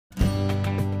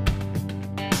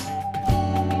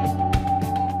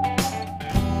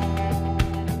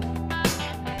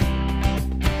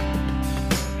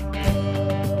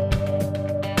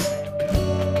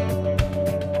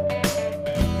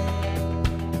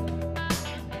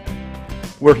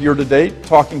We're here today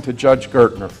talking to Judge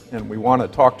Gertner, and we want to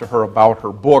talk to her about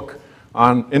her book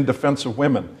on In Defense of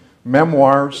Women,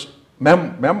 Memoirs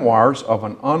of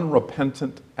an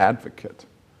Unrepentant Advocate.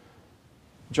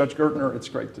 Judge Gertner, it's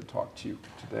great to talk to you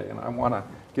today, and I want to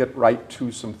get right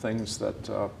to some things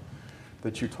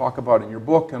that you talk about in your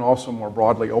book, and also more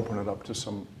broadly open it up to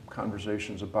some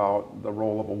conversations about the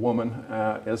role of a woman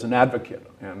as an advocate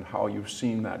and how you've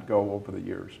seen that go over the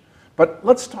years. But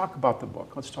let's talk about the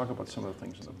book. Let's talk about some of the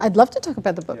things in the book. I'd love to talk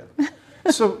about the book.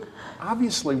 Yeah. So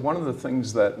obviously one of the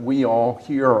things that we all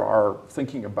here are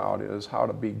thinking about is how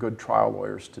to be good trial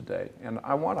lawyers today. And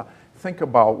I want to think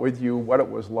about with you what it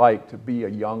was like to be a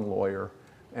young lawyer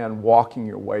and walking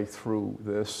your way through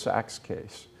this Sachs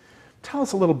case. Tell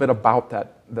us a little bit about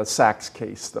the Sachs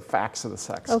case, the facts of the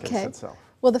Sachs case itself.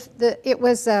 Well, it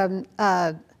was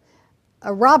a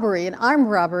robbery, an armed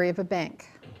robbery of a bank.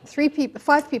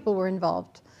 5 people were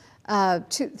involved,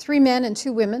 3 men and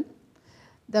 2 women.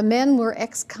 The men were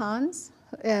ex-cons,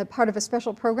 part of a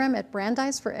special program at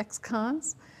Brandeis for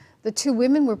ex-cons. The 2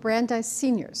 women were Brandeis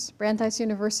seniors, Brandeis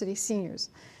University seniors.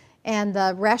 And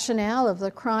the rationale of the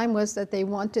crime was that they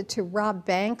wanted to rob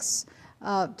banks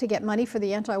to get money for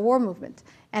the anti-war movement.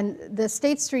 And the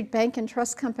State Street Bank and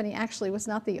Trust Company actually was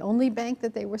not the only bank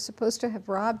that they were supposed to have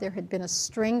robbed. There had been a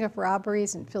string of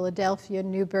robberies in Philadelphia,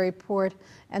 Newburyport,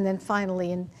 and then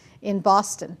finally in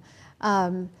Boston.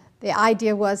 The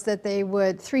idea was that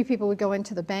 3 people would go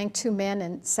into the bank, 2 men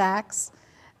and Sachs.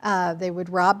 They would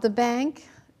rob the bank,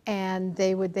 and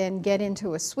they would then get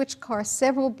into a switch car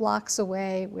several blocks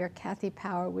away where Kathy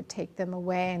Power would take them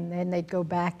away, and then they'd go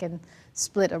back and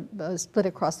split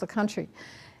across the country.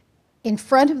 In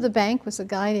front of the bank was a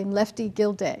guy named Lefty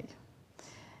Gilday.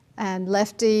 And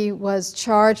Lefty was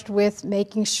charged with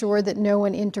making sure that no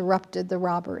one interrupted the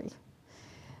robbery.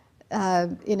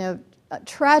 In a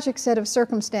tragic set of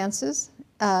circumstances,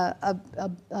 a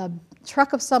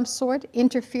truck of some sort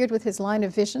interfered with his line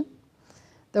of vision.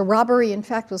 The robbery, in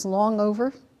fact, was long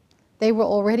over. They were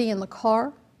already in the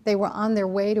car. They were on their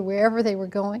way to wherever they were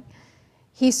going.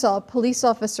 He saw a police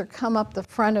officer come up the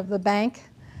front of the bank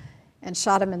and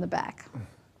shot him in the back.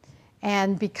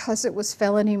 And because it was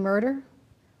felony murder,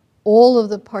 all of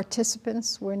the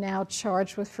participants were now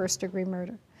charged with first-degree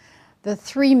murder. The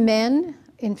 3 men,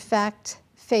 in fact,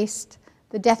 faced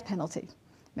the death penalty.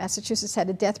 Massachusetts had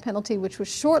a death penalty which was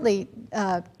shortly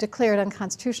declared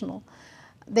unconstitutional.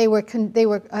 They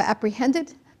were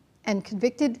apprehended and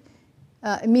convicted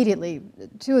immediately.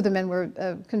 2 of the men were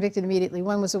convicted immediately.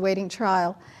 1 was awaiting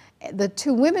trial. The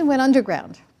 2 women went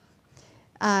underground.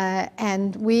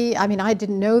 And I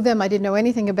didn't know them. I didn't know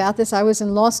anything about this. I was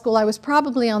in law school. I was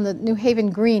probably on the New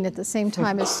Haven Green at the same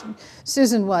time as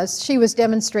Susan was. She was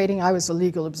demonstrating. I was a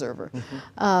legal observer.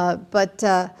 But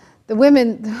the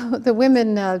women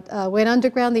went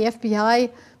underground. The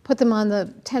FBI put them on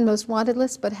the 10 most wanted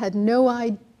list, but had no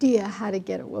idea how to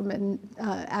get a woman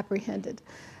apprehended.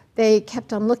 They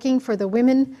kept on looking for the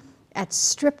women at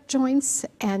strip joints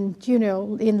and,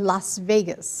 in Las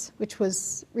Vegas, which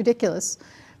was ridiculous.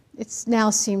 It now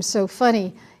seems so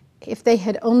funny. If they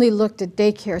had only looked at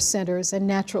daycare centers and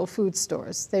natural food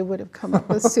stores, they would have come up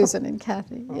with Susan and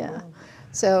Kathy. Yeah.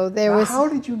 So there was. How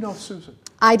did you know Susan?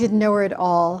 I didn't know her at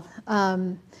all.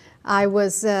 I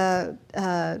was, I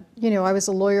was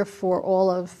a lawyer for all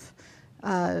of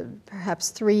perhaps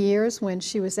 3 years when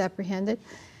she was apprehended.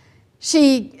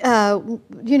 She,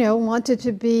 wanted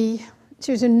to be,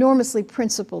 she was an enormously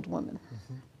principled woman.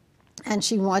 And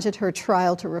she wanted her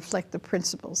trial to reflect the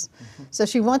principles. So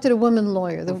she wanted a woman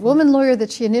lawyer. The woman lawyer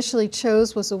that she initially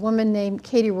chose was a woman named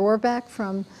Katie Rohrbach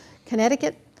from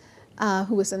Connecticut,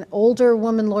 who was an older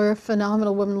woman lawyer,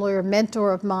 phenomenal woman lawyer,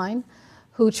 mentor of mine,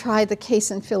 who tried the case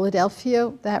in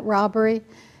Philadelphia, that robbery,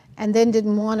 and then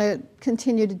didn't want to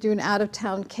continue to do an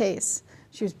out-of-town case.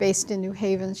 She was based in New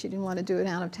Haven. She didn't want to do an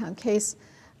out-of-town case.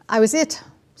 I was it.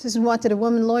 Susan wanted a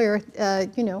woman lawyer.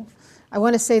 I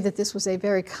want to say that this was a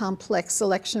very complex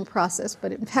selection process,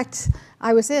 but in fact,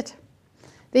 I was it.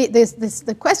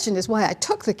 The question is why I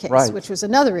took the case, right, which was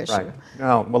another issue. Right.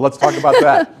 Now, well, let's talk about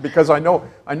that, because I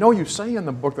know you say in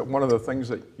the book that one of the things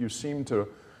that you seem to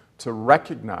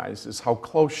recognize is how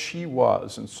close she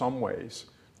was in some ways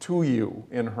to you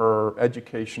in her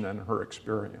education and her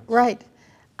experience. Right.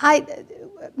 I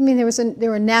mean, there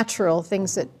were natural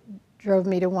things that drove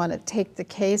me to want to take the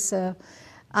case.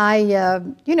 I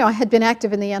had been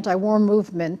active in the anti-war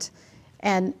movement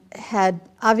and had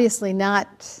obviously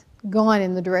not gone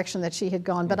in the direction that she had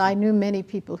gone, but I knew many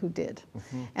people who did.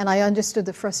 And I understood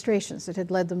the frustrations that had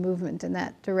led the movement in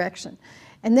that direction.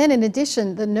 And then in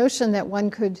addition, the notion that one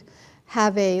could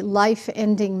have a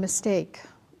life-ending mistake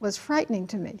was frightening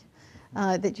to me.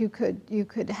 that you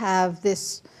could have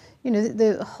this,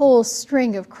 the whole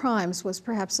string of crimes was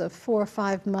perhaps a 4 or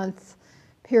 5 month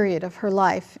period of her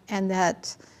life, and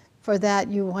that for that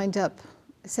you wind up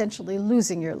essentially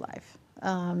losing your life.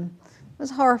 It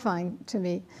was horrifying to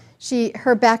me.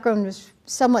 Her background was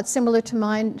somewhat similar to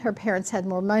mine. Her parents had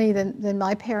more money than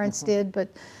my parents did, but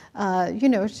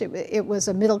it was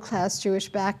a middle-class Jewish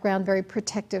background, very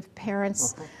protective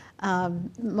parents.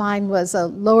 Mine was a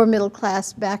lower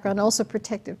middle-class background, also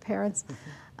protective parents.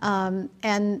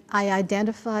 And I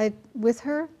identified with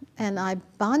her, and I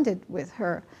bonded with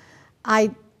her.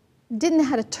 I didn't know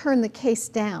how to turn the case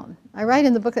down. I write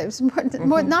in the book that it was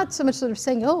more not so much sort of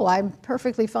saying, oh, I'm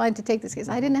perfectly fine to take this case.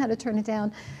 I didn't know how to turn it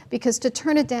down, because to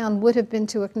turn it down would have been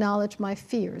to acknowledge my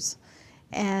fears.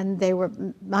 And they were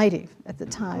mighty at the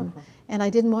time. And I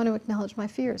didn't want to acknowledge my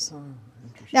fears.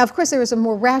 Now, of course, there was a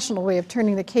more rational way of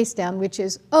turning the case down, which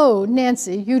is, oh,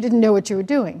 Nancy, you didn't know what you were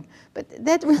doing. But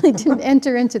that really didn't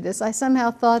enter into this. I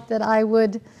somehow thought that I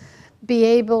would be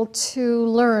able to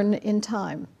learn in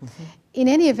time. In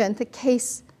any event, the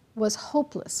case was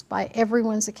hopeless by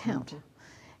everyone's account.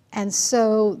 And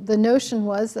so the notion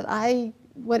was that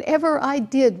whatever I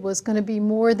did was going to be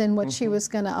more than what she was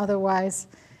going to otherwise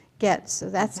get. So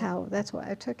that's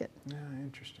why I took it. Yeah,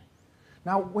 interesting.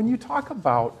 Now, when you talk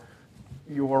about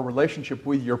your relationship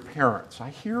with your parents, I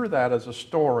hear that as a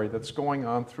story that's going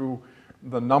on through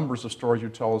the numbers of stories you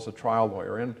tell as a trial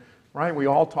lawyer. And right, we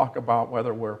all talk about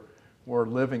whether we're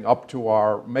living up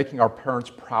to making our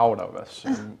parents proud of us.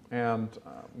 And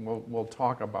we'll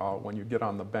talk about when you get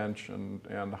on the bench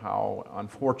and how,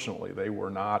 unfortunately,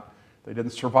 they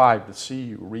didn't survive to see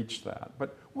you reach that.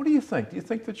 But what do you think? Do you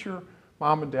think that your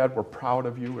mom and dad were proud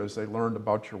of you as they learned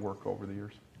about your work over the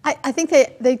years? I think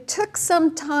they took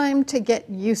some time to get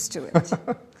used to it.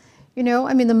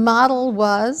 The model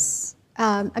was,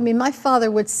 my father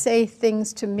would say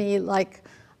things to me like,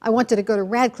 I wanted to go to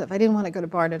Radcliffe. I didn't want to go to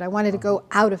Barnet. I wanted to go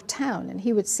out of town. And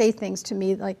he would say things to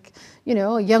me like,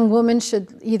 a young woman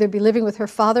should either be living with her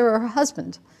father or her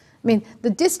husband. The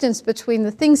distance between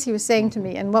the things he was saying to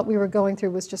me and what we were going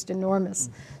through was just enormous.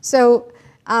 So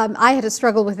I had to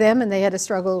struggle with them, and they had to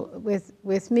struggle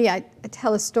with me. I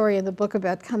tell a story in the book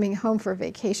about coming home for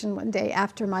vacation one day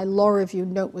after my law review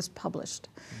note was published.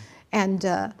 And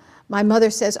my mother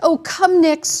says, oh, come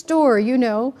next door,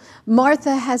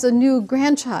 Martha has a new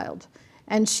grandchild.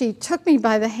 And she took me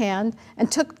by the hand and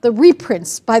took the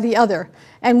reprints by the other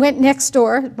and went next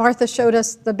door. Martha showed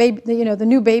us the baby, the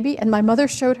new baby, and my mother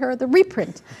showed her the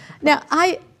reprint. Now,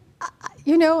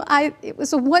 it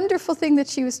was a wonderful thing that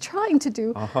she was trying to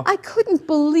do. I couldn't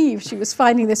believe she was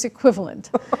finding this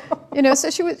equivalent. So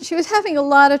she was having a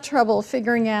lot of trouble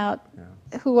figuring out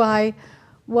who I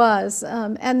was.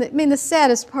 And the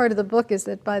saddest part of the book is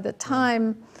that by the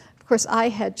time, of course, I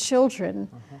had children,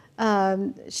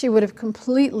 she would have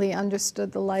completely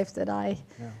understood the life that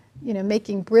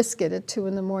making brisket at 2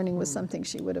 in the morning was something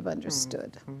she would have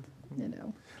understood.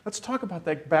 Let's talk about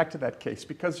that, back to that case,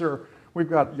 because we've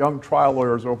got young trial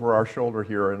lawyers over our shoulder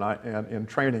here and in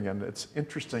training, and it's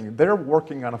interesting. They're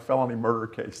working on a felony murder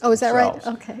case Oh, is that right?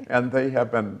 themselves. Okay. And they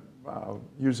have been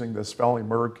using this felony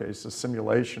murder case, this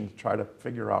simulation, to try to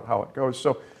figure out how it goes.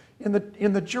 So in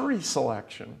the jury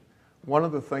selection, one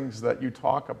of the things that you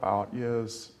talk about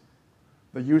is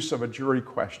the use of a jury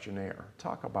questionnaire.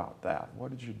 Talk about that.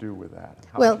 What did you do with that? And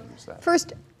how did you use that?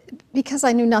 First, because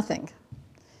I knew nothing,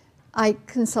 I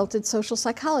consulted social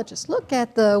psychologists. Look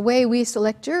at the way we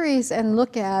select juries and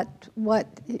look at what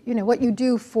you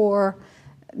do for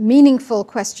meaningful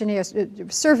questionnaires,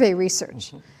 survey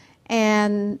research.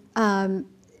 And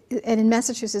in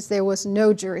Massachusetts, there was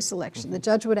no jury selection. The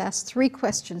judge would ask 3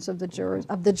 questions of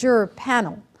the juror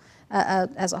panel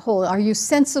as a whole. Are you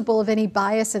sensible of any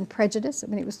bias and prejudice?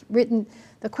 It was written,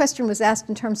 the question was asked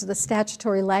in terms of the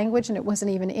statutory language, and it wasn't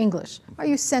even English. Are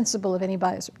you sensible of any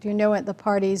bias? Do you know at the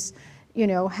parties,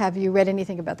 have you read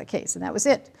anything about the case? And that was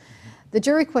it. The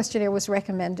jury questionnaire was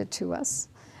recommended to us.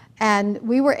 And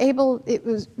we were able, it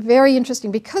was very interesting,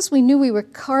 because we knew we were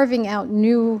carving out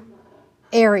new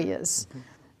areas,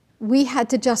 we had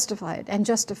to justify it, and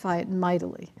justify it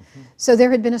mightily. So there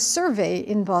had been a survey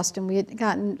in Boston. We had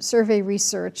gotten survey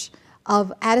research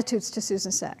of attitudes to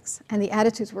Susan Sachs, and the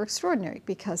attitudes were extraordinary,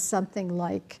 because something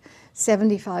like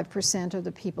 75% of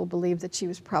the people believed that she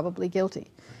was probably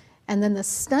guilty. And then the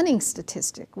stunning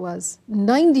statistic was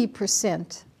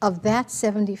 90% of that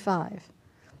 75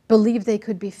 believed they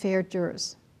could be fair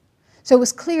jurors. So it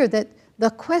was clear that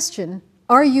the question,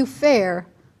 are you fair,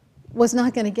 was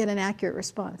not going to get an accurate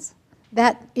response.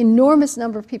 That enormous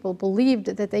number of people believed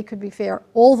that they could be fair,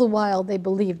 all the while they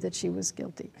believed that she was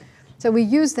guilty. So we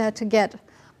used that to get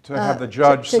To have the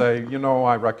judge say, you know,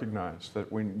 I recognize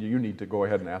that you need to go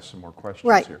ahead and ask some more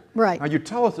questions here. Right. Now, you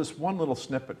tell us this one little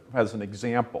snippet as an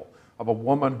example of a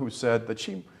woman who said that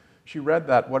she read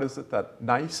that, what is it, that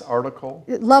nice article?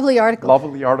 Lovely article.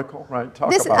 Lovely article, right?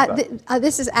 Talk about that.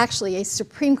 This is actually a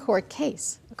Supreme Court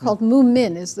case called Mu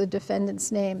Min is the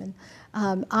defendant's name,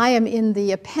 and I am in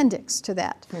the appendix to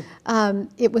that.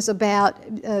 It was about,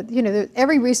 you know,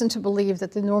 every reason to believe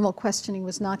that the normal questioning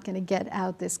was not going to get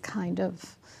out this kind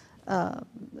of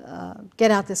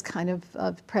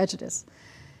prejudice.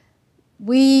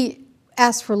 We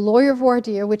asked for lawyer voir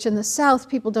dire, which in the South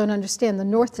people don't understand. The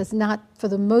North does not, for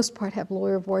the most part, have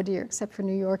lawyer voir dire, except for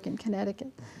New York and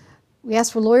Connecticut. We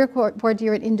asked for lawyer voir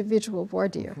dire and individual voir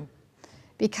dire,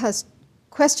 because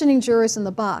questioning jurors in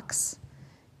the box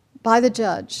by the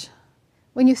judge,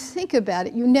 when you think about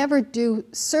it, you never do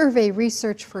survey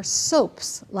research for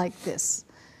soaps like this.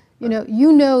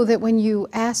 You know that when you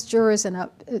ask jurors and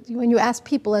when you ask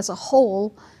people as a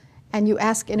whole, and you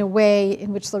ask in a way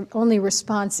in which the only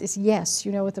response is yes,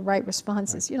 you know what the right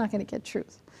response is, you're not going to get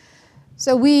truth.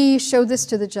 So we showed this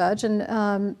to the judge,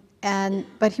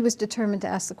 but he was determined to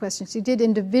ask the questions. He did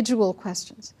individual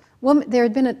questions. There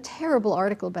had been a terrible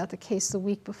article about the case the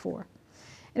week before.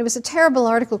 And it was a terrible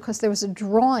article because there was a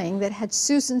drawing that had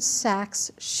Susan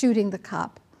Sachs shooting the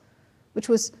cop, which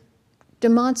was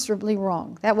demonstrably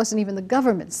wrong. That wasn't even the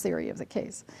government's theory of the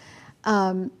case.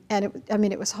 And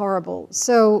it was horrible.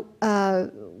 So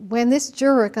when this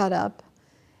juror got up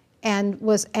and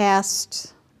was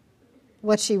asked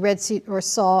what she read or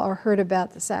saw or heard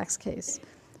about the Sachs case,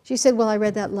 she said, well, I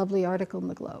read that lovely article in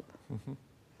the Globe.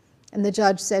 And the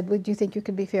judge said, well, do you think you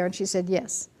could be fair? And she said,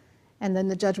 yes. And then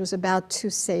the judge was about to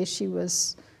say she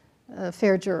was a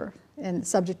fair juror and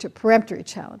subject to peremptory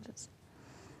challenges.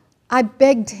 I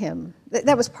begged him.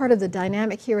 That was part of the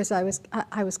dynamic here, as I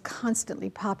was constantly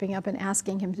popping up and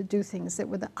asking him to do things that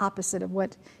were the opposite of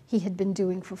what he had been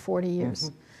doing for 40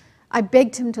 years. I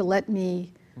begged him to let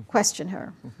me question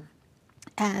her.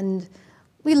 And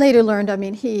we later learned,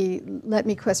 he let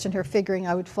me question her figuring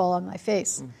I would fall on my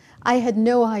face. I had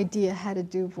no idea how to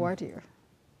do voir dire.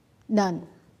 None.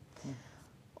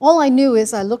 All I knew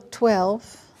is I looked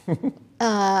 12,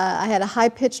 I had a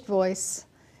high-pitched voice,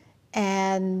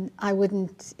 and I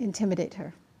wouldn't intimidate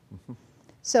her.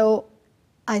 So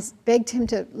I begged him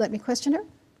to let me question her,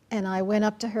 and I went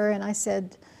up to her and I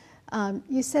said,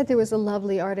 you said there was a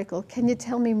lovely article. Can you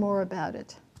tell me more about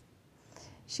it?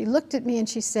 She looked at me and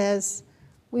she says,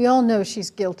 we all know she's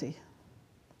guilty.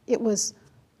 It was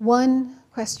one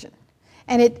question.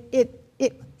 And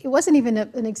it wasn't even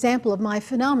an example of my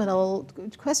phenomenal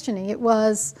questioning. It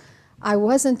was, I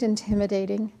wasn't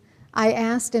intimidating. I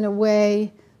asked in a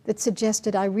way that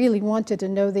suggested I really wanted to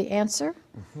know the answer.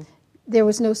 There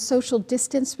was no social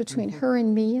distance between her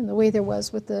and me in the way there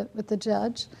was with the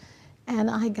judge.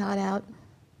 And I got out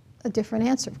a different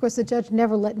answer. Of course, the judge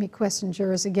never let me question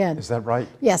jurors again. Is that right?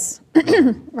 Yes.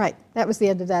 Right. That was the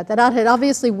end of that. That had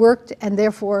obviously worked, and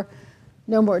therefore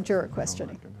no more juror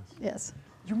questioning. Oh, my goodness. Yes.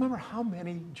 Do you remember how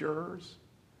many jurors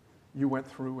you went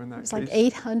through in that case? It was like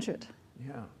 800.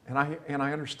 Yeah, and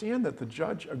I understand that the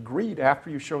judge agreed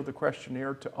after you showed the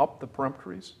questionnaire to up the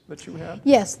peremptories that you had?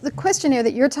 Yes, the questionnaire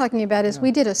that you're talking about is,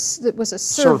 we did it was a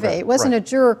survey. It wasn't a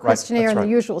juror questionnaire in the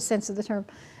usual sense of the term.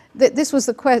 This was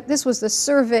the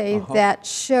survey that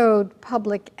showed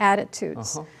public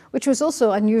attitudes, which was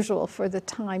also unusual for the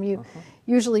time.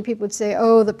 Usually people would say,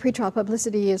 oh, the pretrial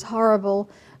publicity is horrible,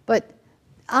 but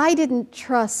I didn't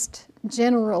trust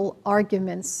general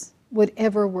arguments would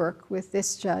ever work with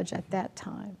this judge at that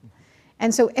time.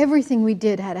 And so everything we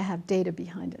did had to have data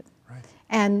behind it. Right.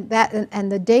 And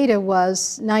the data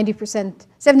was 90%,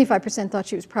 75% thought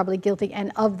she was probably guilty,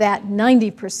 and of that,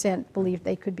 90% believed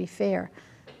they could be fair.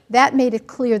 That made it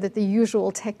clear that the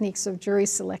usual techniques of jury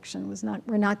selection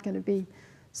were not going to be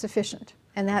sufficient.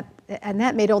 And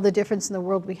that made all the difference in the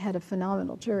world. We had a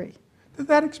phenomenal jury. Did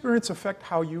that experience affect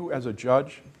how you, as a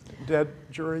judge, did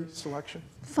jury selection?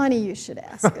 Funny you should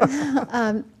ask.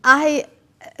 I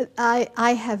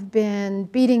have been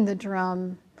beating the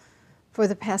drum for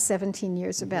the past 17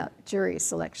 years about jury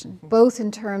selection, both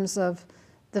in terms of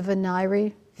the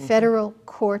venire. Federal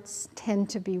courts tend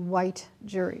to be white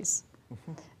juries.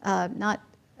 Not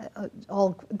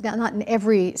in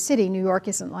every city. New York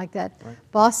isn't like that. Right.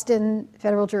 Boston,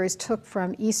 federal juries took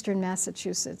from eastern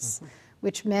Massachusetts,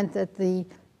 which meant that the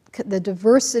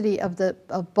diversity of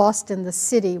Boston, the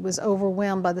city, was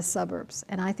overwhelmed by the suburbs.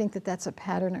 And I think that that's a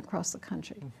pattern across the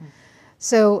country.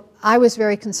 So I was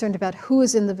very concerned about who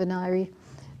was in the venire.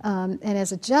 And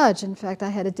as a judge, in fact, I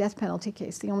had a death penalty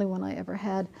case, the only one I ever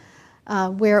had.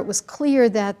 where it was clear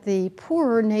that the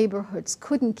poorer neighborhoods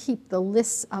couldn't keep the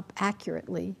lists up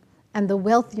accurately, and the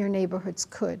wealthier neighborhoods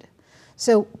could.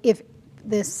 So if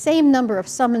the same number of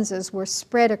summonses were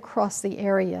spread across the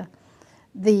area,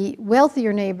 the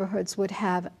wealthier neighborhoods would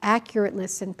have accurate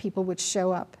lists and people would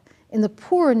show up. In the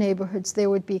poorer neighborhoods, there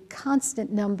would be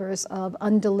constant numbers of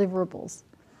undeliverables.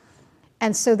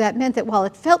 And so that meant that while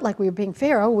it felt like we were being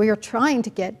fair, we were trying to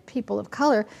get people of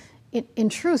color, in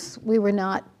truth, we were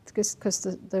not, because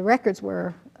the records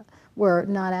were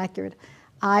not accurate.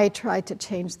 I tried to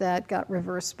change that, got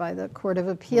reversed by the Court of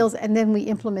Appeals, and then we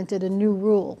implemented a new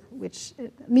rule, which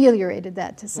ameliorated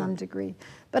that to some degree.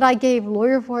 But I gave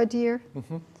lawyer voir dire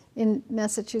in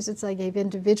Massachusetts. I gave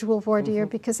individual voir dire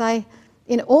because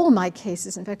in all my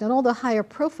cases, in fact, in all the higher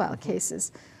profile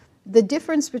cases, the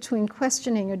difference between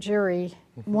questioning a jury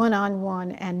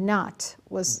one-on-one and not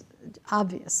was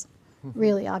obvious,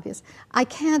 really obvious. I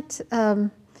can't,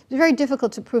 it's very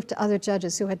difficult to prove to other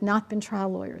judges who had not been trial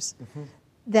lawyers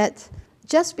that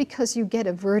just because you get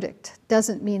a verdict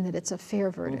doesn't mean that it's a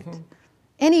fair verdict.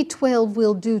 Any 12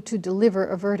 will do to deliver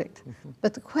a verdict,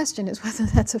 but the question is whether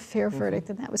that's a fair verdict,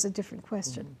 and that was a different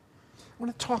question. I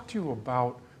want to talk to you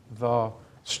about the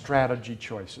strategy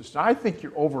choices. Now, I think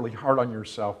you're overly hard on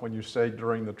yourself when you say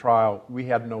during the trial we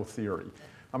had no theory.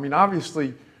 I mean,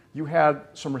 obviously, you had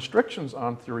some restrictions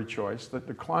on theory choice that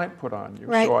the client put on you,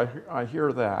 right. so I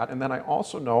hear that. And then I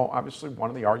also know, obviously, one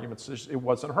of the arguments is it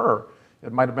wasn't her.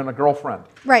 It might have been a girlfriend,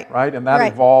 right? And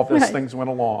that evolved as things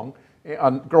went along.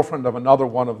 A girlfriend of another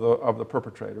one of the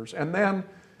perpetrators. And then,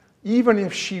 even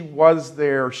if she was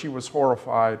there, she was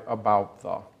horrified about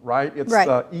the, right? It's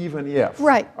the even if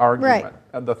argument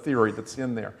and the theory that's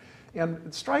in there. And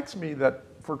it strikes me that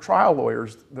for trial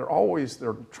lawyers,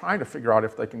 they're trying to figure out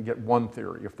if they can get one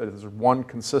theory, if there's one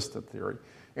consistent theory.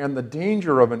 And the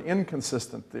danger of an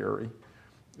inconsistent theory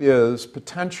is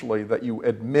potentially that you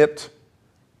admit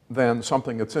then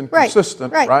something that's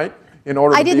inconsistent, right? In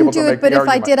order to be able to make the argument. I didn't do it, but if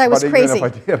I did, I was crazy. Even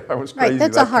if I did, I was crazy. Right,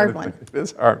 that's a hard one. It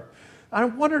is hard. I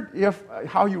wondered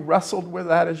how you wrestled with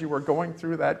that as you were going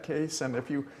through that case, and if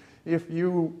you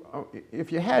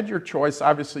had your choice,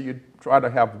 obviously you'd try to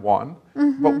have one.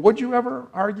 But would you ever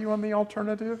argue on the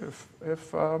alternative?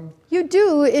 You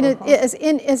do as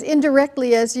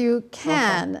indirectly as you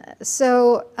can.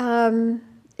 So.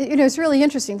 It's really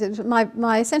interesting.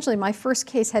 Essentially, my first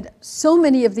case had so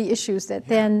many of the issues that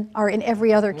then are in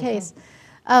every other case.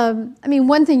 I mean,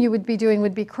 one thing you would be doing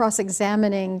would be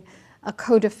cross-examining a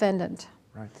co-defendant.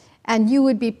 And you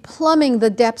would be plumbing the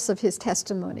depths of his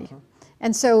testimony.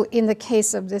 And so in the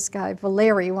case of this guy,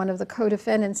 Valeri, one of the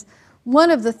co-defendants, one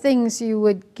of the things you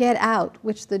would get out,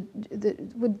 which the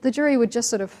jury would just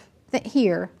sort of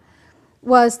hear,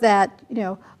 was that,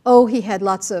 he had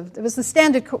it was the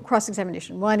standard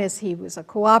cross-examination. One is he was a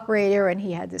cooperator and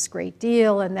he had this great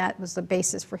deal, and that was the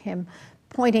basis for him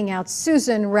pointing out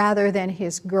Susan rather than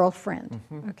his girlfriend.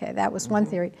 Okay, that was one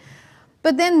theory.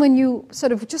 But then when you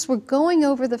sort of just were going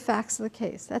over the facts of the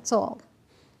case, that's all,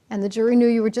 and the jury knew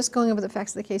you were just going over the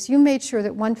facts of the case, you made sure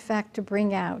that one fact to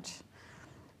bring out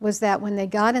was that when they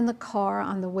got in the car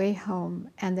on the way home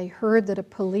and they heard that a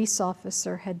police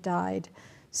officer had died,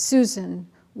 Susan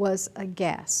was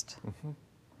aghast.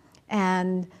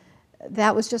 And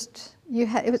that was just,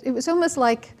 it was almost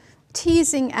like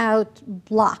teasing out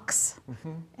blocks,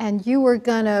 and you were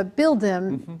going to build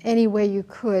them any way you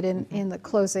could in the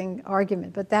closing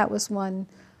argument. But that was one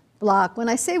block. When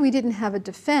I say we didn't have a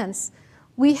defense,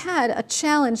 we had a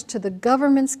challenge to the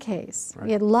government's case.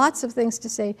 We had lots of things to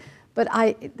say, but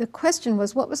the question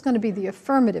was what was going to be the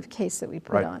affirmative case that we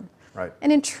put on.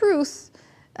 And in truth,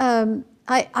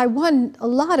 I won a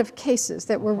lot of cases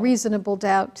that were reasonable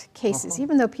doubt cases,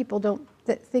 even though people don't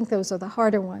think those are the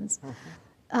harder ones.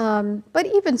 But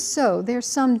even so, there's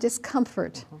some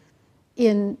discomfort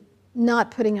in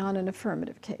not putting on an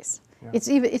affirmative case.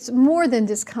 It's more than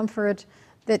discomfort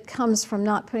that comes from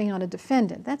not putting on a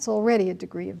defendant. That's already a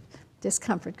degree of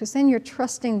discomfort, because then you're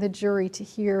trusting the jury to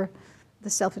hear the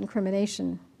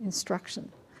self-incrimination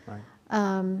instruction.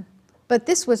 But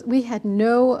we had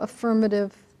no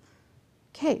affirmative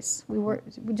case.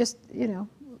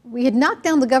 We had knocked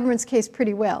down the government's case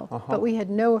pretty well, but we had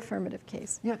no affirmative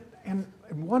case. Yeah, and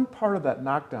one part of that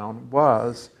knockdown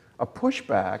was a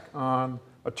pushback on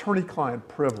attorney-client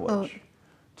privilege.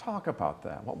 Talk about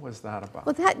that. What was that about?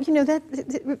 Well,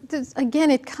 again,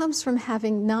 it comes from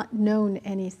having not known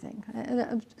anything.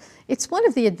 It's one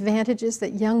of the advantages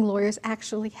that young lawyers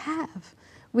actually have,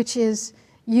 which is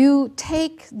you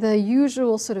take the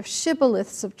usual sort of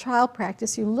shibboleths of trial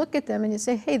practice, you look at them and you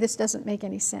say, hey, this doesn't make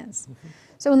any sense.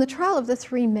 So in the trial of the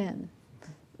three men,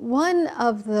 one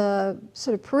of the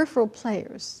sort of peripheral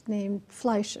players named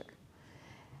Fleischer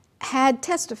had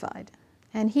testified,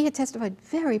 and he had testified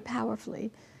very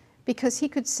powerfully because he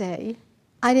could say,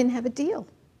 I didn't have a deal.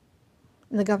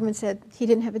 And the government said he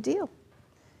didn't have a deal.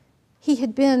 He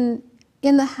had been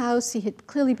in the house, he had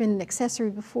clearly been an accessory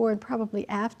before and probably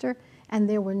after, and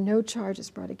there were no charges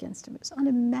brought against him. It was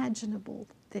unimaginable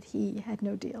that he had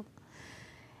no deal.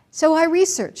 So I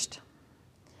researched,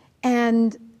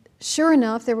 and sure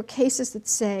enough, there were cases that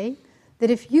say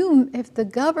that if the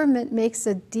government makes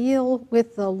a deal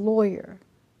with the lawyer,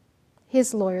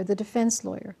 his lawyer, the defense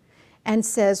lawyer, and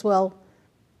says, well,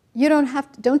 you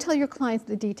don't tell your client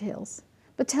the details,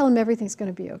 but tell him everything's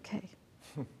going to be okay.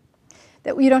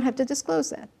 That you don't have to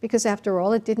disclose that, because after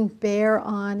all, it didn't bear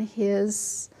on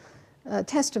his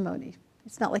testimony.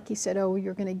 It's not like he said, oh,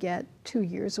 you're going to get 2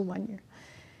 years or 1 year.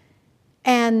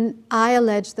 And I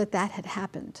alleged that that had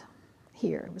happened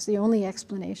here. It was the only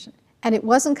explanation. And it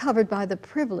wasn't covered by the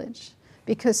privilege,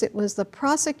 because it was the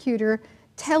prosecutor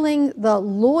telling the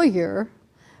lawyer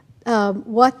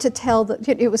what to tell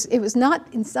it was not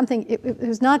in something, it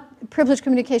was not privileged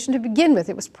communication to begin with.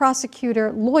 It was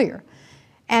prosecutor lawyer.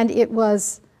 And it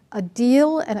was a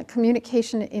deal and a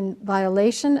communication in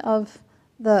violation of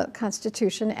the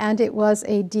Constitution, and it was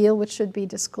a deal which should be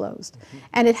disclosed. Mm-hmm.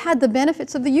 And it had the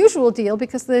benefits of the usual deal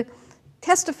because the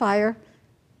testifier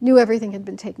knew everything had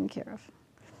been taken care of.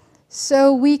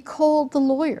 So we called the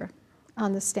lawyer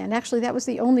on the stand. Actually, that was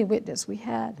the only witness we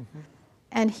had. Mm-hmm.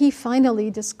 And he finally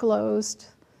disclosed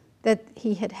that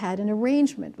he had had an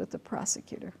arrangement with the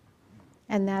prosecutor.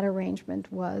 And that arrangement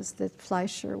was that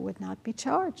Fleischer would not be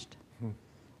charged. Hmm.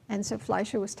 And so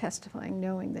Fleischer was testifying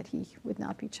knowing that he would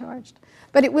not be charged.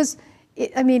 But it was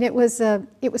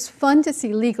fun to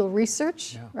see legal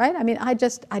research, yeah. Right? I mean, I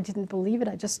didn't believe it.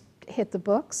 I just hit the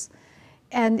books.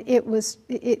 And it was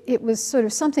sort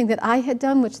of something that I had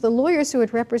done, which the lawyers who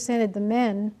had represented the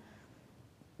men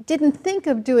didn't think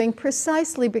of doing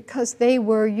precisely because they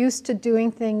were used to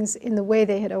doing things in the way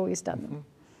they had always done them. Mm-hmm.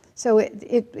 So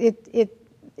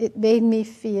it made me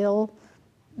feel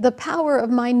the power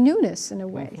of my newness in a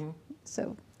way. Mm-hmm.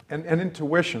 So and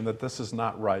intuition that this is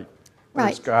not right. Right.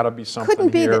 There's got to be something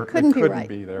couldn't be here that couldn't that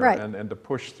be be there, right. and to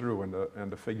push through and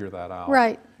to figure that out.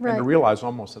 Right, right. And to realize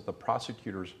almost that the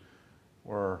prosecutors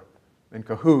were in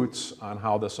cahoots on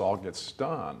how this all gets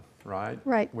done. Right.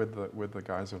 Right. With the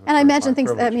guys of. And I imagine things.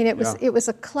 Privilege. I mean, it was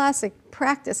a classic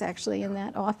practice actually in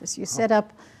that office. You set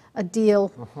up a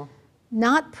deal. Uh-huh.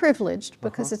 Not privileged,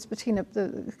 because it's between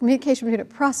the communication between a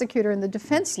prosecutor and the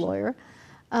defense lawyer,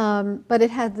 but it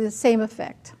had the same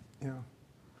effect. Yeah.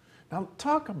 Now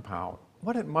talk about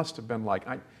what it must have been like.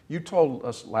 You told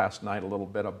us last night a little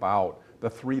bit about the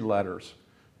 3 letters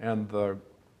and the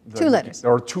 2 letters.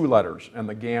 Or 2 letters and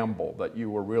the gamble that you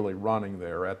were really running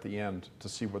there at the end to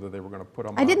see whether they were going to put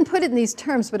them on. I didn't put it in these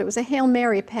terms, but it was a Hail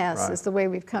Mary pass is the way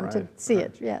we've come to see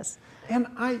it, yes. And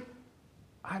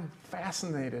I'm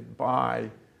fascinated by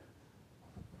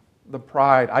the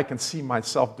pride. I can see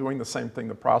myself doing the same thing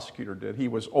the prosecutor did. He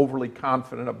was overly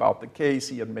confident about the case.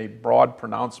 He had made broad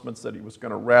pronouncements that he was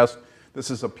going to rest.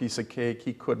 This is a piece of cake.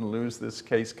 He couldn't lose this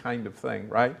case, kind of thing,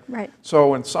 right? Right.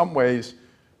 So in some ways,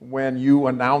 when you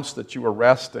announced that you were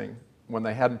resting, when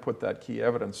they hadn't put that key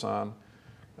evidence on,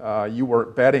 you were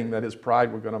betting that his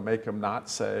pride was going to make him not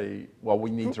say, well, we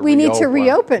need to reopen. We need to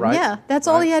reopen, right? yeah. That's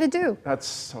all he had to do.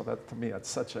 To me, that's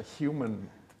such a human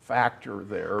factor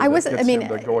there him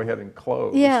to go ahead and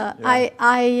close. Yeah.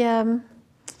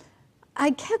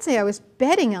 I can't say I was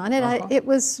betting on it. It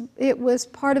was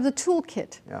part of the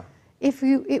toolkit. Yeah.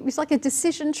 It was like a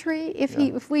decision tree.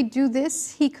 If we do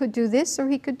this, he could do this or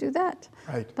he could do that.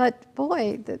 Right. But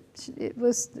boy,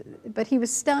 but he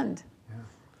was stunned. Yeah.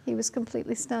 He was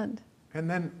completely stunned. And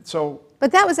then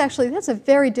But that's a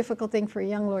very difficult thing for a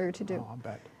young lawyer to do. Oh, I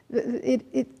bet.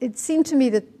 It seemed to me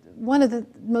that one of the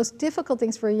most difficult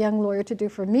things for a young lawyer to do,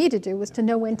 for me to do, was to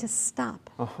know when to stop.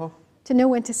 To know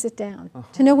when to sit down.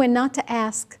 To know when not to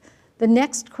ask the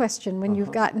next question when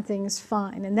you've gotten things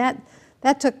fine. And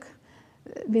that took.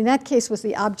 I mean, that case was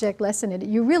the object lesson in it.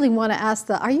 You really want to ask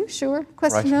the, are you sure?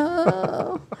 Question,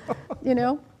 no,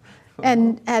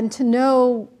 and to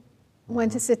know when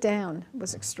to sit down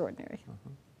was extraordinary.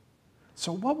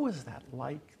 So what was that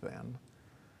like then?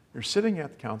 You're sitting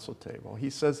at the counsel table. He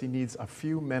says he needs a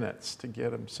few minutes to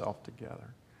get himself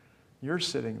together. You're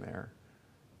sitting there.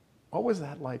 What was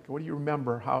that like? What do you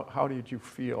remember? How did you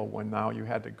feel when now you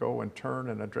had to go and turn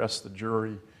and address the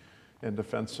jury in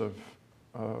defense of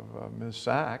Ms.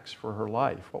 Sachs for her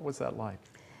life? What was that like?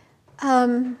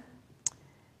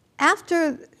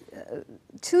 After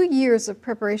 2 years of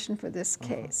preparation for this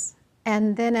case,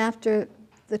 and then after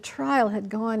the trial had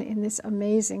gone in this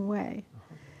amazing way.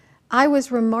 I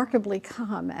was remarkably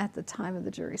calm at the time of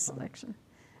the jury selection,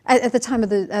 at the time of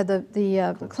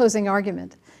the closing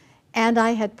argument, and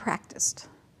I had practiced.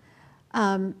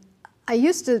 It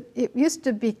used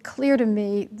to be clear to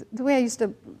me, the way I used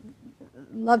to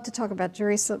love to talk about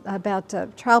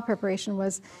trial preparation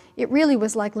was, it really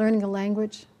was like learning a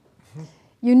language.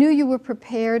 You knew you were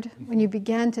prepared when you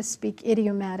began to speak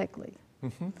idiomatically,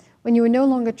 when you were no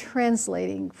longer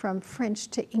translating from French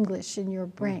to English in your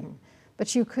brain,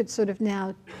 but you could sort of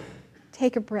now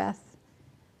take a breath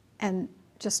and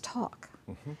just talk.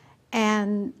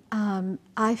 And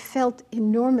I felt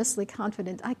enormously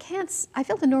confident. I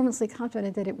felt enormously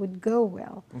confident that it would go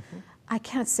well. I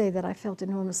can't say that I felt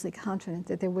enormously confident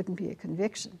that there wouldn't be a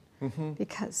conviction,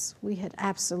 because we had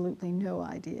absolutely no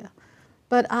idea.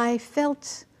 But I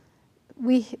felt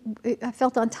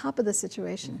on top of the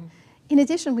situation. In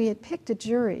addition, we had picked a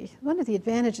jury. One of the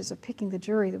advantages of picking the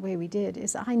jury the way we did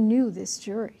is I knew this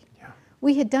jury. Yeah.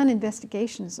 We had done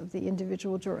investigations of the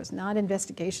individual jurors, not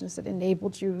investigations that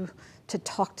enabled you to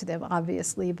talk to them,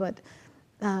 obviously, but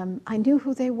I knew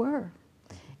who they were.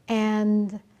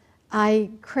 And I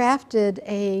crafted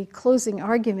a closing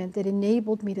argument that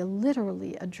enabled me to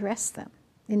literally address them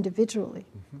individually.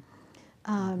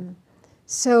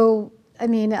 So, I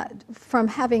mean, from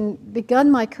having begun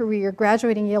my career,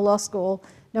 graduating Yale Law School,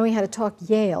 knowing how to talk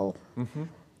Yale,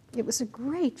 it was a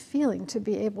great feeling to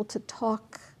be able to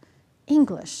talk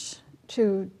English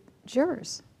to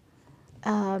jurors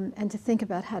and to think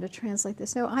about how to translate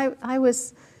this. No, I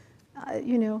was,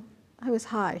 you know, I was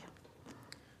high.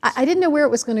 I didn't know where it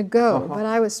was going to go, but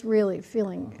I was really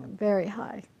feeling very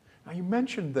high. Now, you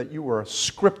mentioned that you were a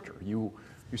scripter. You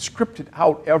scripted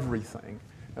out everything,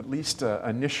 at least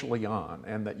initially on,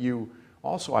 and that you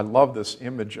also, I love this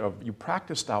image of you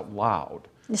practiced out loud.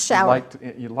 The shower.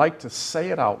 You like to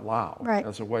say it out loud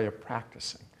as a way of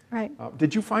practicing. Right.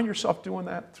 Did you find yourself doing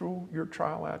that through your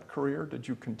trial career? Did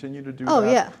you continue to do that? Oh,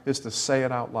 yeah. Is to say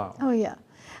it out loud? Oh, yeah.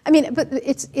 I mean, but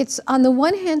it's on the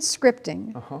one hand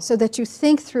scripting, so that you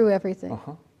think through everything.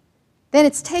 Then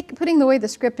it's putting away the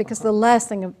script, because the last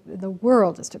thing in the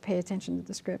world is to pay attention to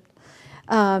the script.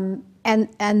 And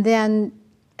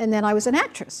then I was an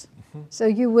actress. So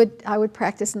I would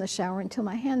practice in the shower until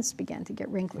my hands began to get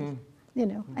wrinkly. You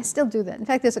know, I still do that. In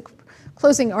fact, there's a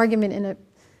closing argument in a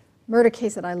murder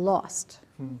case that I lost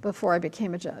before I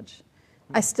became a judge.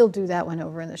 I still do that one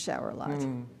over in the shower a lot.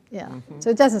 Yeah.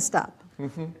 So it doesn't stop.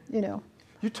 You know.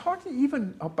 You talked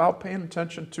even about paying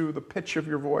attention to the pitch of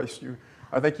your voice.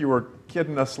 I think you were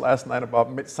kidding us last night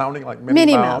about sounding like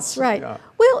Minnie Mouse. Right. Yeah.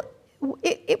 Well,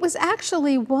 it was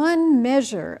actually one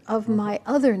measure of my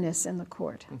otherness in the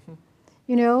court.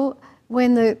 You know,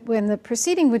 when the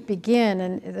proceeding would begin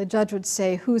and the judge would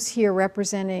say, who's here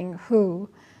representing who,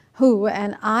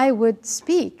 and I would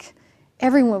speak,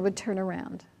 everyone would turn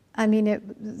around. I mean,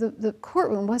 the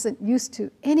courtroom wasn't used to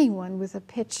anyone with a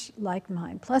pitch like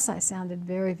mine. Plus, I sounded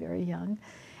very, very young.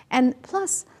 And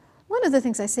plus, one of the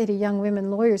things I say to young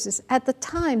women lawyers is, at the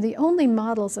time, the only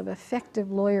models of effective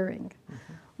lawyering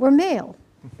were male.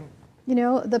 You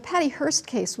know, the Patty Hearst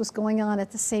case was going on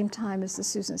at the same time as the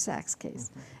Susan Sachs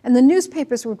case. And the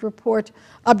newspapers would report,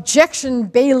 objection,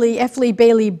 Bailey, F. Lee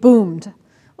Bailey boomed.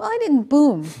 Well, I didn't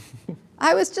boom.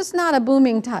 I was just not a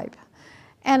booming type.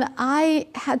 And I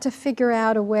had to figure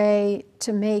out a way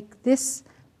to make this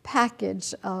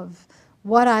package of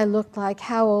what I looked like,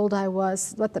 how old I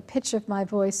was, what the pitch of my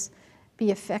voice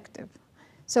be effective.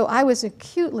 So I was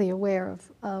acutely aware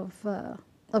of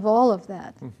all of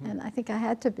that, and I think I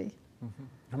had to be.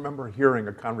 I remember hearing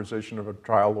a conversation of a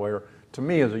trial lawyer. To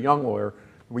me, as a young lawyer,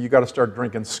 well, you got to start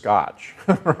drinking scotch,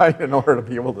 right, in order to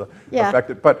be able to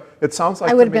affect it. But it sounds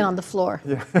like I would have been on the floor.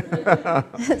 Yeah.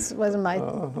 This wasn't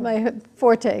my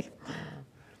forte.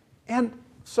 And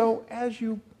so, as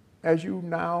you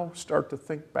now start to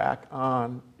think back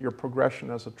on your progression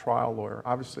as a trial lawyer,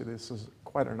 obviously this is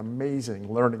quite an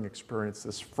amazing learning experience,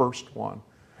 this first one.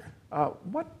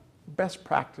 What best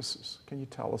practices can you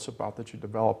tell us about that you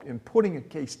developed in putting a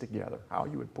case together, how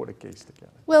you would put a case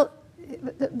together? Well,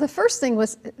 the first thing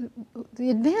was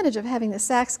the advantage of having the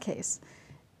Sachs case,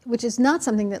 which is not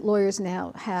something that lawyers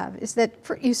now have, is that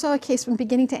you saw a case from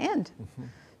beginning to end.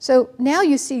 So now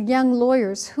you see young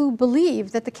lawyers who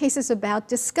believe that the case is about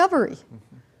discovery.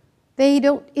 They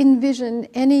don't envision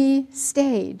any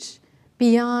stage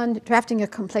beyond drafting a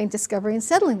complaint, discovery, and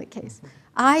settling the case.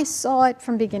 I saw it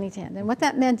from beginning to end. And what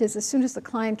that meant is, as soon as the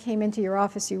client came into your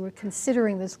office, you were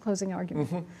considering this closing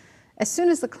argument. As soon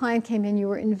as the client came in, you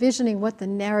were envisioning what the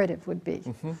narrative would be.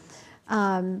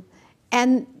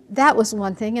 And that was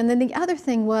one thing. And then the other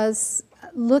thing was,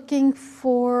 looking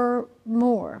for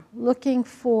more, looking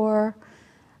for,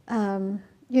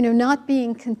 not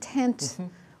being content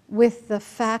with the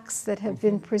facts that have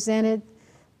been presented,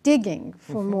 digging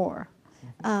for more.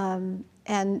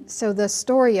 And so the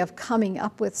story of coming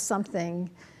up with something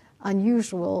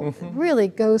unusual really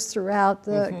goes throughout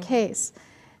the case.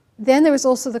 Then there was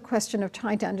also the question of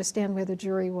trying to understand where the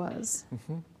jury was.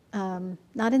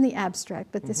 Not in the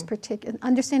abstract, but this particular,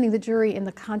 understanding the jury in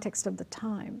the context of the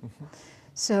time.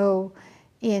 So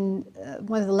in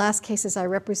one of the last cases I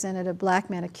represented, a black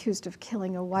man accused of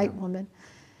killing a white woman,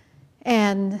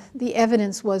 and the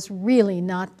evidence was really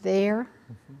not there.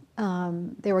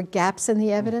 There were gaps in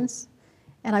the evidence,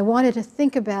 and I wanted to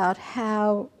think about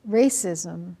how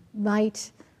racism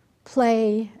might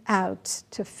play out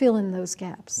to fill in those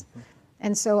gaps.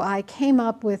 And so I came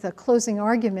up with a closing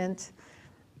argument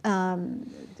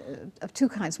of two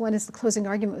kinds. One is the closing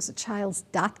argument was a child's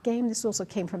dot game. This also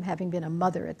came from having been a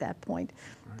mother at that point.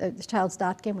 The child's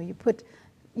dot game, where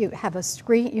you have a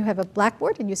screen, you have a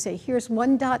blackboard, and you say, here's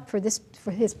one dot for this,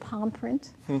 for his palm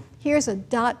print. Here's a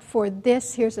dot for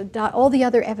this, here's a dot, all the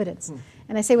other evidence.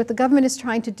 And I say what the government is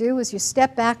trying to do is you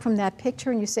step back from that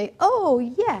picture and you say, oh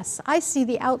yes, I see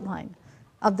the outline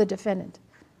of the defendant.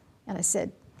 And I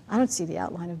said, I don't see the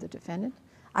outline of the defendant.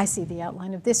 I see the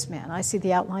outline of this man. I see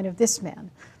the outline of this man.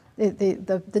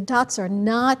 The dots are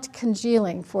not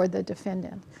congealing for the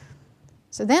defendant.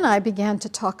 So then I began to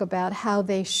talk about how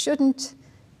they shouldn't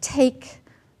take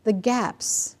the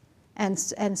gaps and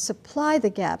supply the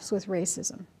gaps with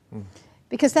racism.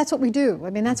 Because that's what we do. I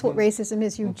mean, that's what racism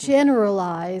is. You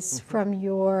generalize from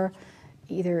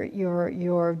either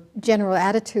your general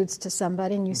attitudes to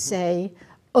somebody, and you say,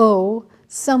 oh,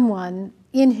 someone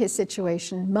in his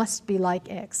situation must be like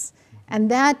X.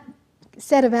 And that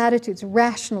set of attitudes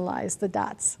rationalized the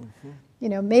dots,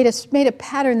 made a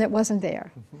pattern that wasn't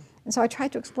there. And so I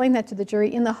tried to explain that to the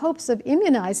jury in the hopes of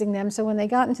immunizing them, so when they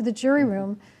got into the jury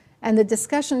room and the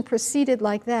discussion proceeded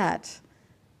like that,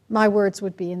 my words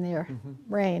would be in their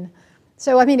brain.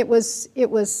 So I mean, it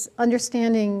was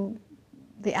understanding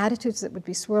the attitudes that would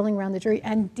be swirling around the jury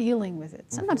and dealing with it.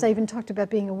 Sometimes I even talked about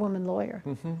being a woman lawyer.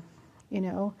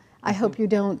 I hope you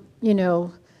don't,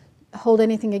 hold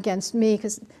anything against me,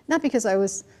 not because I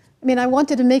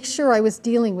wanted to make sure I was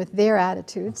dealing with their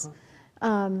attitudes,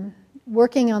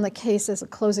 working on the case as a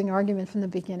closing argument from the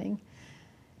beginning,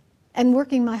 and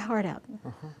working my heart out.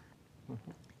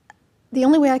 The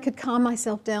only way I could calm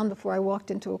myself down before I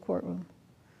walked into a courtroom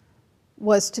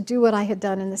was to do what I had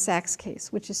done in the Sachs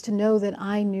case, which is to know that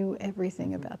I knew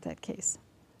everything about that case.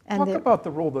 And talk about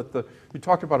the role that you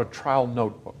talked about a trial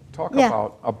notebook. Talk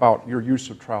about your use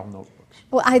of trial notebooks.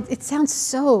 Well, it sounds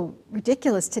so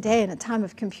ridiculous today in a time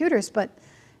of computers, but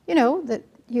that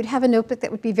you'd have a notebook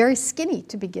that would be very skinny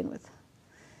to begin with.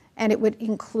 And it would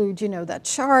include, the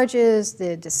charges,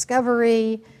 the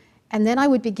discovery, and then I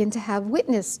would begin to have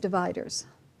witness dividers.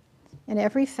 And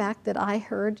every fact that I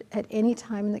heard at any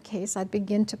time in the case, I'd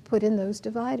begin to put in those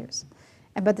dividers.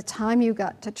 And by the time you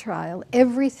got to trial,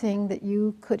 everything that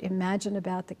you could imagine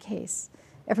about the case,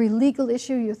 every legal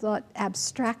issue you thought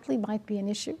abstractly might be an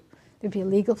issue, there'd be a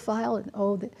legal file,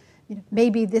 and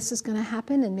maybe this is going to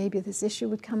happen, and maybe this issue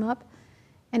would come up.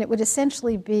 And it would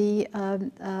essentially be a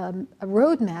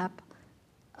roadmap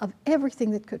of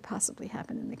everything that could possibly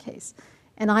happen in the case.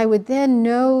 And I would then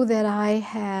know that I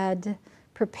had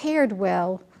prepared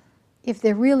well if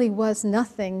there really was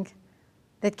nothing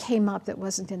that came up that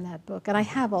wasn't in that book. And I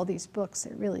have all these books.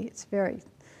 It's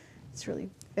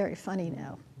really very funny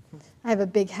now. I have a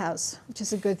big house, which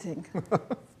is a good thing.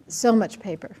 So much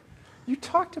paper. You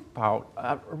talked about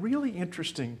a really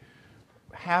interesting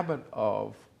habit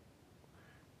of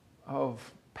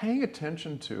paying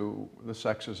attention to the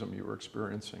sexism you were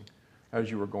experiencing as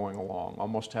you were going along,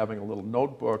 almost having a little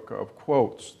notebook of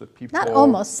quotes that people... Not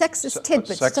almost, sexist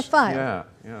tidbits, it's a file.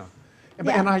 Yeah.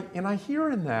 And I hear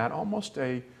in that almost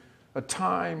a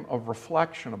time of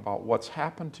reflection about what's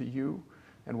happened to you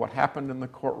and what happened in the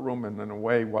courtroom, and in a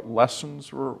way what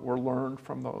lessons were learned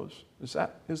from those. Is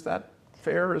that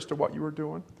fair as to what you were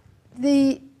doing?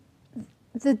 The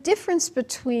difference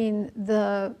between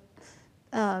the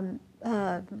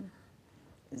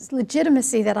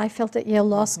legitimacy that I felt at Yale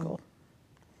Law School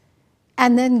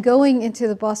and then going into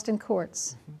the Boston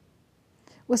courts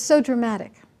was so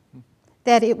dramatic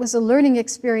that it was a learning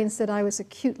experience that I was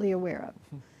acutely aware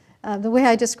of. The way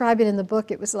I describe it in the book,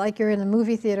 it was like you're in a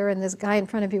movie theater and there's a guy in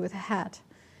front of you with a hat.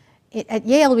 At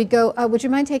Yale, we'd go, would you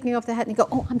mind taking off the hat? And he'd go,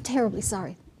 oh, I'm terribly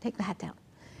sorry. Take the hat down.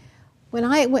 When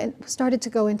I started to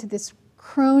go into this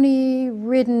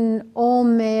crony-ridden,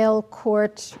 all-male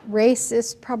court,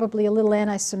 racist, probably a little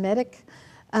anti-Semitic,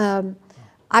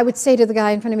 I would say to the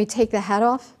guy in front of me, take the hat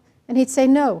off, and he'd say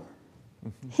no.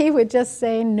 He would just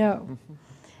say no.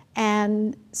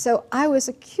 And so I was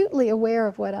acutely aware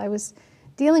of what I was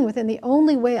dealing with, and the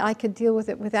only way I could deal with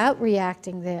it without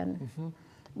reacting then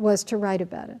was to write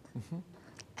about it.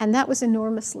 And that was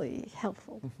enormously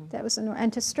helpful. That was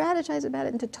and to strategize about it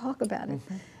and to talk about it.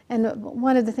 And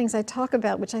one of the things I talk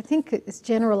about, which I think is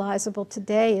generalizable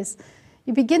today, is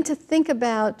you begin to think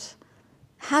about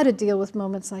how to deal with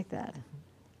moments like that.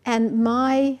 And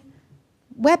my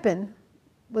weapon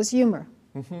was humor.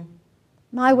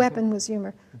 My weapon was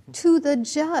humor. To the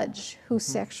judge who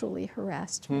sexually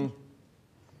harassed me.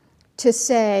 To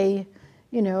say,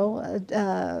 you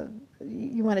know,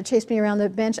 you want to chase me around the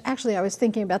bench? Actually, I was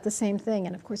thinking about the same thing,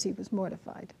 and of course he was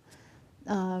mortified.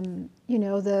 You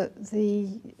know,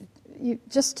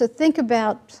 just to think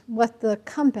about what the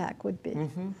comeback would be,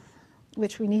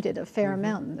 which we needed a fair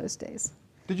amount in those days.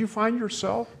 Did you find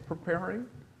yourself preparing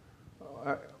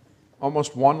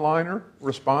almost one-liner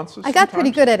responses? I got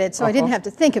pretty good at it, so I didn't have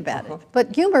to think about it.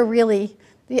 But humor really,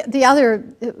 the other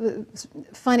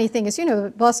funny thing is, you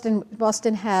know,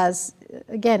 Boston has,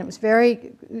 again, it was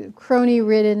very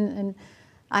crony-ridden, and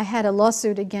I had a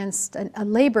lawsuit against, a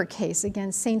labor case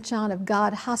against St. John of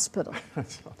God Hospital.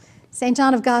 St.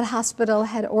 John of God Hospital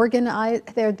had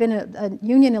organized, there had been a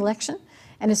union election,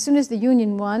 and as soon as the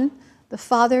union won, the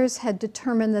fathers had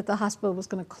determined that the hospital was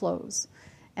going to close.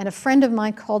 And a friend of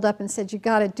mine called up and said, you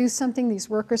got to do something, these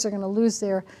workers are going to lose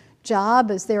their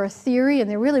job. Is there a theory? And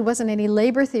there really wasn't any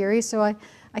labor theory, so I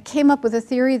came up with a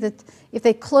theory that if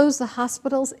they closed the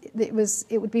hospitals,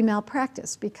 it would be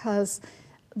malpractice, because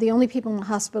the only people in the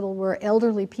hospital were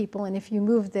elderly people, and if you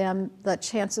moved them, the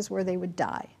chances were they would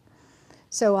die.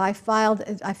 So I found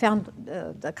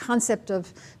the concept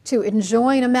of to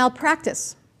enjoin a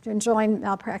malpractice,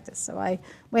 So I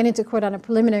went into court on a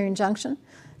preliminary injunction.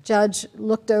 Judge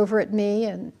looked over at me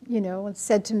and, you know, and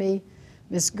said to me,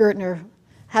 Miss Gertner,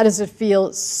 how does it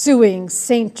feel suing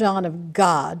St. John of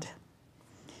God?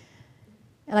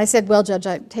 And I said, well, Judge,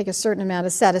 I take a certain amount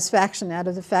of satisfaction out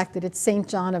of the fact that it's St.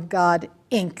 John of God,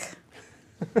 Inc.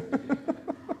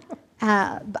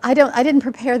 I didn't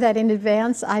prepare that in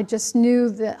advance. I just knew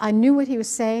that I knew what he was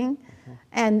saying,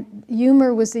 and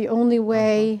humor was the only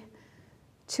way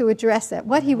to address that.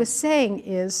 What he was saying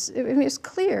is, it was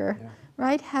clear,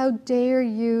 right? How dare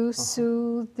you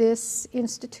sue this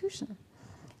institution?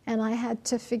 And I had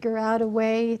to figure out a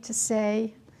way to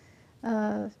say,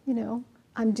 you know,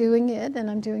 I'm doing it, and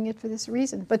I'm doing it for this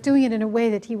reason, but doing it in a way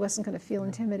that he wasn't going to feel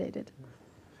intimidated.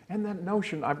 And that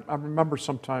notion, I remember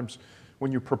sometimes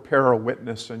when you prepare a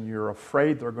witness and you're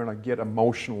afraid they're going to get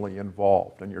emotionally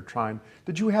involved, and you're trying,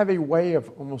 did you have a way of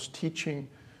almost teaching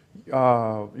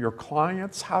your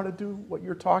clients how to do what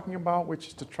you're talking about, which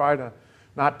is to try to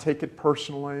not take it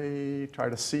personally, try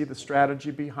to see the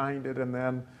strategy behind it,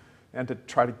 and to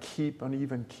try to keep an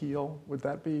even keel? Would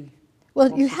that be?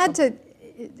 Well, you had to,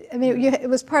 I mean, it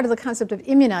was part of the concept of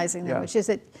immunizing them, which is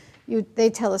that they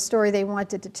tell a story they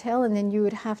wanted to tell, and then you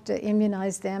would have to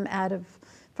immunize them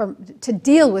to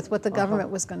deal with what the government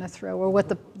was going to throw, or what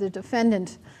the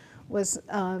defendant was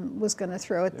going to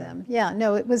throw at them. Yeah,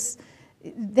 no, it was,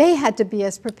 they had to be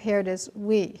as prepared as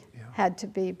we had to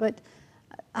be. But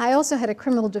I also had a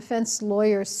criminal defense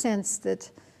lawyer sense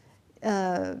that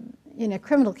in a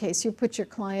criminal case, you put your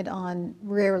client on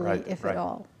rarely, if at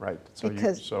all. Right. So,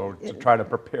 to try to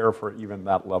prepare for even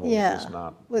that level is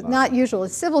not usual. A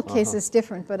civil case is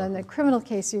different, but in a criminal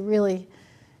case,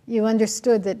 you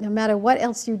understood that no matter what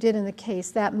else you did in the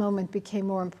case, that moment became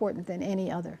more important than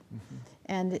any other.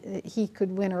 And he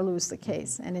could win or lose the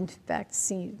case. And in fact,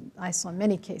 I saw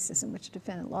many cases in which a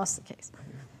defendant lost the case.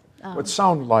 It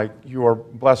sounds like you are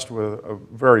blessed with a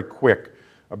very quick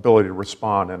ability to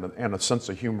respond and a sense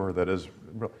of humor that is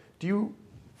real. Do you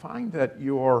find that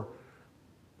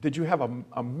did you have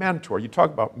a mentor? You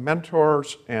talk about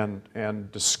mentors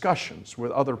and discussions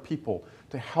with other people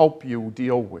to help you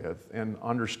deal with and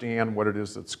understand what it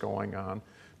is that's going on.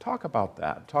 Talk about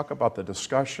that. Talk about the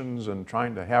discussions and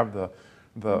trying to have the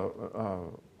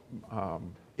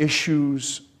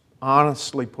issues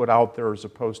honestly put out there, as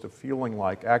opposed to feeling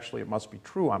like, actually, it must be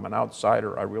true, I'm an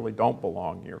outsider, I really don't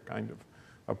belong here, kind of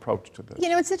approach to this. You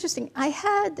know, it's interesting. I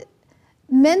had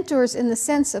mentors in the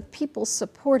sense of people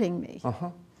supporting me.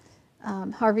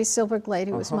 Harvey Silverglade,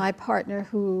 who was my partner,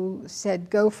 who said,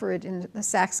 go for it in the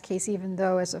Sachs case, even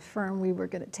though as a firm we were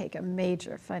going to take a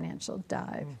major financial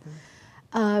dive.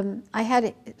 I had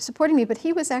it supporting me, but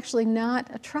he was actually not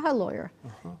a trial lawyer,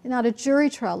 not a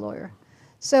jury trial lawyer.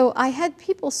 So I had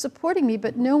people supporting me,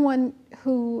 but no one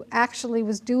who actually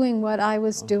was doing what I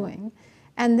was doing.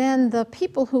 And then the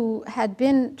people who had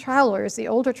been trial lawyers, the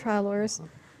older trial lawyers,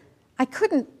 I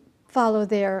couldn't follow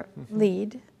their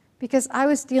lead because I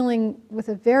was dealing with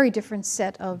a very different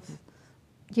set of,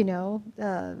 you know,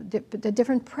 the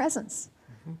different presence.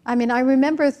 I mean, I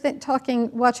remember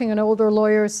watching an older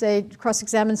lawyer say,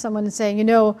 cross-examine someone and saying, you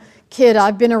know, kid,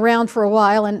 I've been around for a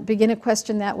while, and begin a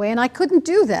question that way. And I couldn't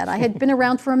do that. I had been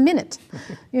around for a minute,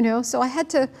 you know, so I had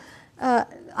to,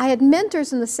 I had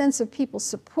mentors in the sense of people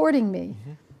supporting me,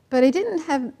 but I didn't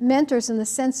have mentors in the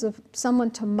sense of someone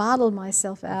to model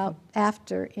myself out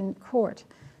after in court.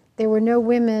 There were no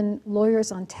women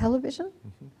lawyers on television.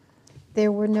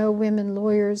 There were no women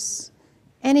lawyers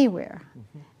anywhere.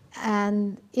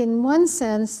 And in one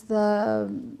sense, the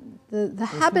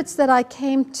habits that I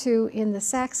came to in the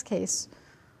Sachs case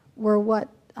were what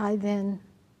I then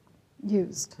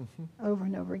used over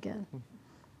and over again.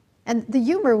 And the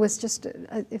humor was just,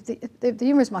 the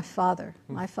humor is my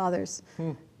father's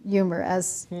humor,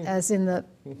 as in the,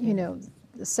 you know,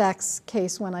 the Sachs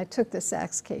case, when I took the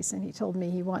Sachs case and he told me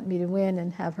he wanted me to win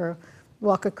and have her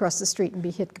walk across the street and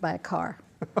be hit by a car.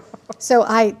 So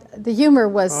the humor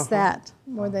was that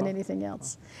more than anything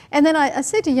else. And then I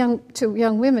say to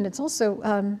young women, it's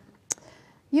also,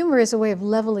 humor is a way of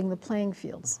leveling the playing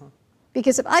fields.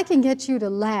 Because if I can get you to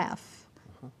laugh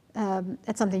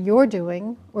at something you're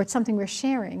doing or at something we're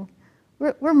sharing,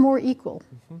 we're more equal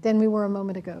than we were a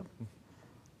moment ago,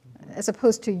 as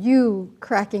opposed to you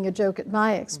cracking a joke at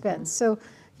my expense. So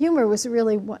humor was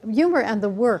really, humor and the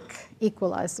work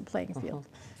equalized the playing field.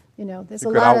 You know, there's a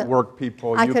lot of... You could outwork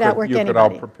people. I could outwork anybody. You could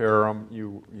out-prepare them.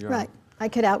 You know. Right. I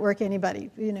could outwork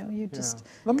anybody. You know, you just...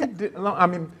 I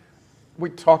mean, we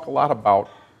talk a lot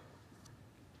about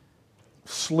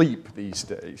sleep these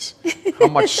days. How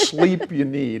much sleep you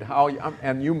need.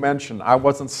 And you mentioned I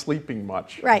wasn't sleeping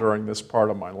much during this part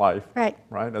of my life. Right,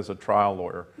 as a trial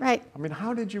lawyer. Right. I mean,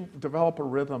 how did you develop a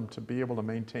rhythm to be able to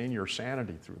maintain your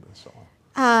sanity through this all?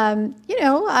 You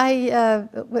know, there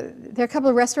are a couple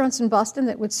of restaurants in Boston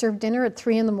that would serve dinner at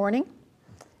 3 in the morning,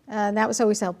 and that was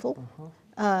always helpful.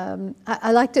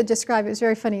 I like to describe, it was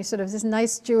very funny, sort of this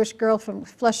nice Jewish girl from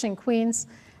Flushing, Queens,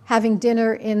 having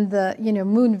dinner in the, you know,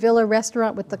 Moon Villa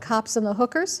restaurant with the cops and the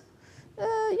hookers. You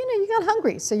know, you got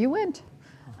hungry, so you went.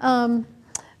 Adrenaline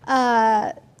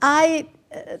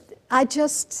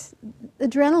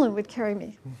would carry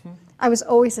me. I was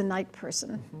always a night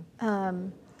person.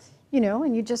 You know,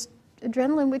 and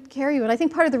adrenaline would carry you. And I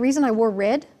think part of the reason I wore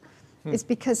red is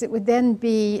because it would then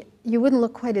be, you wouldn't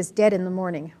look quite as dead in the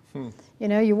morning. You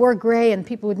know, you wore gray and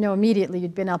people would know immediately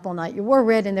you'd been up all night. You wore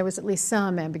red and there was at least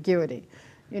some ambiguity,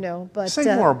 you know. But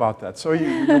say more about that. So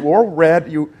you wore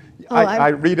red. I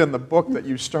read in the book that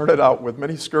you started out with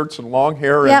mini skirts and long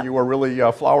hair, and you were really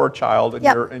a flower child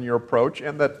in your approach,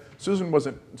 and that Susan was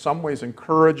in some ways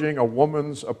encouraging a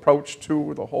woman's approach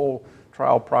to the whole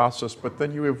trial process, but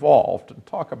then you evolved. And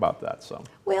talk about that some.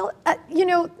 Well, you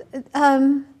know,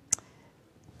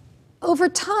 over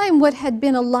time, what had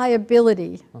been a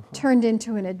liability turned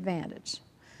into an advantage.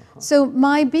 So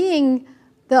my being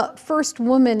the first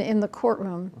woman in the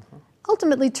courtroom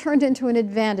ultimately turned into an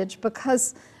advantage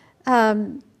because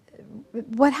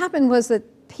what happened was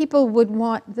that people would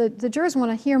want, the jurors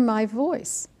want to hear my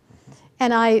voice.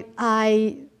 And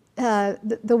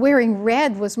the wearing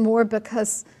red was more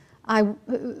because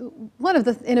one of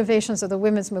the innovations of the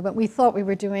women's movement we thought we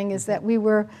were doing is that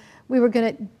we're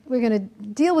going to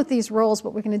deal with these roles,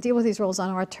 but we're going to deal with these roles on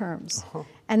our terms.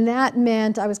 And that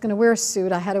meant I was going to wear a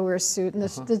suit. I had to wear a suit, and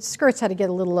the skirts had to get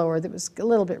a little lower. That was a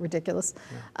little bit ridiculous.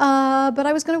 But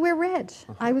I was going to wear red.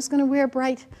 I was going to wear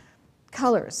bright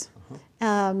colors.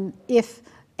 If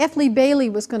F. Lee Bailey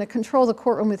was going to control the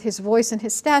courtroom with his voice and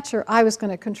his stature, I was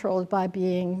going to control it by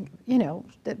being, you know,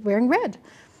 wearing red.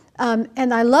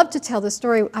 And I love to tell the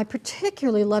story. I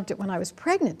particularly loved it when I was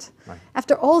pregnant.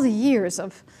 After all the years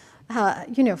of,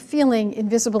 you know, feeling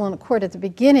invisible in the court at the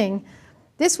beginning,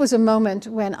 this was a moment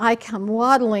when I come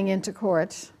waddling into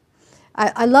court.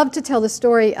 I love to tell the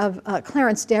story of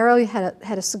Clarence Darrow. He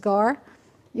had a cigar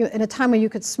in a time when you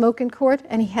could smoke in court,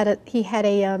 and he had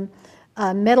a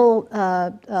metal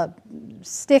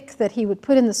stick that he would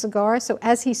put in the cigar. So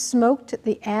as he smoked,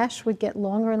 the ash would get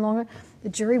longer and longer. The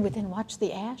jury would then watch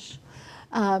the ash.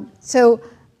 So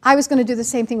I was going to do the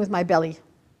same thing with my belly.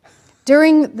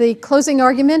 During the closing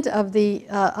argument of the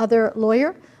other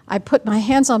lawyer, I put my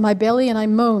hands on my belly and I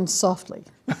moaned softly.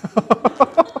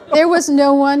 There was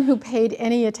no one who paid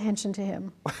any attention to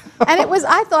him. And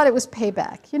I thought it was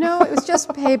payback, you know, it was just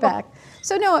payback.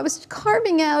 So no, it was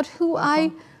carving out who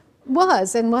I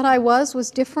was, and what I was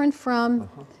different from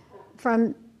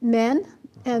men.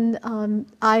 And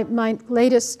my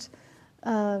latest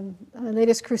my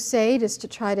latest crusade is to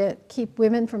try to keep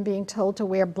women from being told to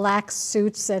wear black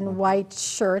suits and white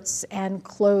shirts and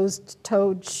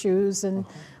closed-toed shoes and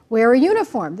wear a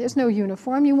uniform. There's no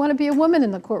uniform. You want to be a woman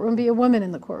in the courtroom, be a woman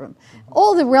in the courtroom.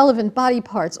 All the relevant body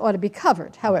parts ought to be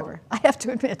covered, however. I have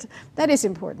to admit, that is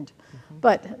important.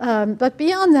 But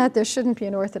beyond that, there shouldn't be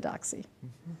an orthodoxy.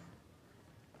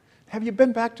 Have you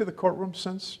been back to the courtroom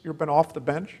since you've been off the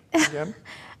bench again?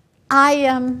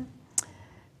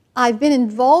 I've been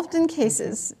involved in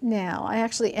cases now. I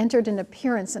actually entered an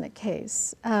appearance in a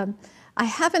case. I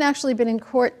haven't actually been in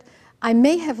court. I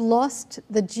may have lost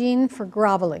the gene for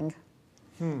groveling.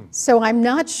 So I'm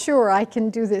not sure I can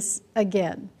do this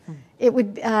again. It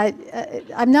would.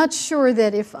 I'm not sure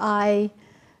that if I,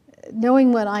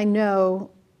 knowing what I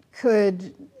know,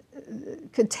 could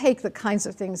take the kinds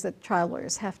of things that trial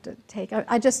lawyers have to take.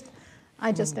 I just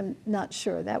am not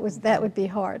sure. That would be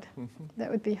hard. That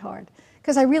would be hard.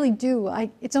 Because I really do.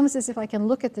 It's almost as if I can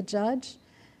look at the judge,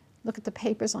 look at the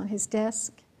papers on his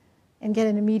desk, and get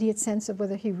an immediate sense of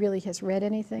whether he really has read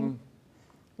anything,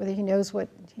 whether he knows what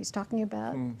he's talking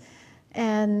about.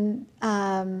 And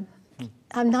I'm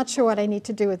not sure what I need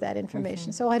to do with that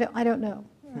information. So I don't know.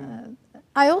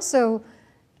 I also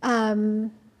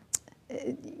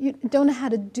you don't know how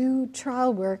to do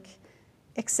trial work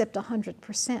except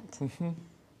 100%.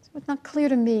 So it's not clear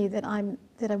to me that I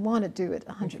want to do it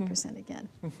 100% again.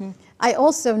 I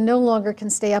also no longer can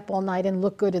stay up all night and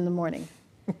look good in the morning.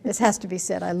 This has to be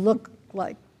said. I look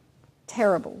like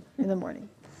terrible in the morning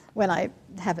when I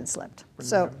haven't slept.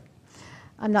 So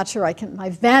I'm not sure my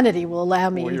vanity will allow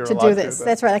me to do this.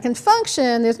 That's right. I can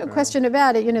function. There's no question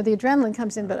about it. You know, the adrenaline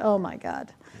comes in, but oh my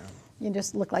God. You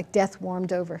just look like death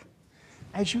warmed over.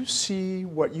 As you see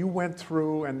what you went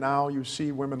through, and now you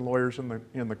see women lawyers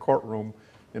in the courtroom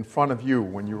in front of you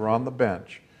when you were on the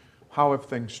bench, how have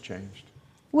things changed?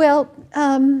 Well,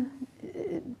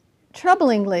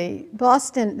 troublingly,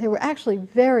 Boston, there were actually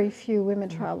very few women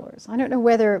trial lawyers. I don't know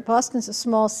whether Boston's a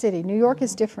small city. New York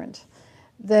is different.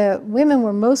 The women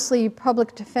were mostly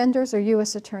public defenders or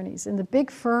U.S. attorneys. In the big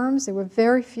firms, there were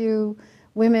very few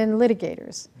women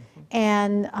litigators.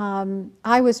 And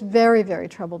I was very, very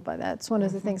troubled by that. It's one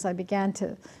of the things I began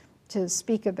to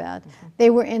speak about. They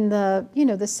were in the,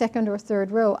 the second or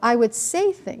third row. I would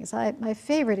say things. My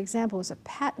favorite example was a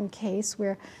patent case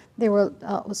where there were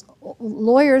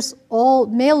lawyers, all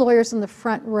male lawyers in the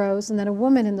front rows, and then a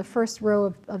woman in the first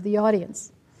row of the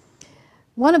audience.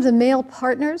 One of the male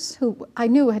partners, who I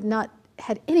knew had not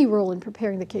had any role in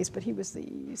preparing the case, but he was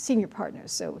the senior partner,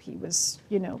 so he was,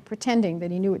 pretending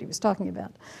that he knew what he was talking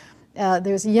about.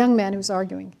 There was a young man who was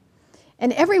arguing.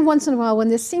 And every once in a while, when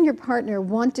the senior partner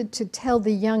wanted to tell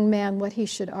the young man what he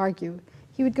should argue,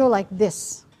 he would go like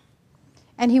this.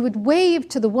 And he would wave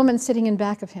to the woman sitting in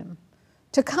back of him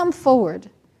to come forward,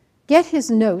 get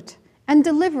his note, and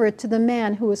deliver it to the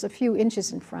man who was a few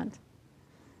inches in front.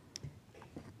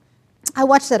 I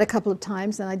watched that a couple of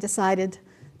times, and I decided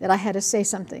that I had to say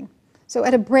something. So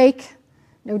at a break,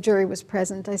 no jury was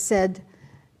present, I said,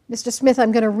 "Mr. Smith,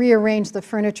 I'm going to rearrange the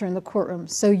furniture in the courtroom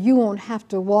so you won't have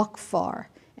to walk far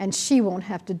and she won't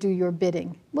have to do your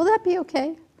bidding. Will that be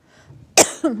okay?"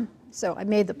 So I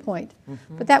made the point.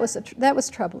 But that was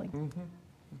troubling.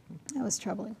 That was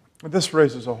troubling. This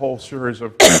raises a whole series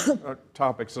of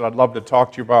topics that I'd love to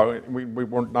talk to you about.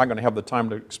 We're not going to have the time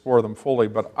to explore them fully,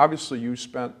 but obviously you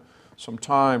spent some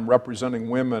time representing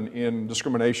women in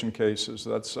discrimination cases.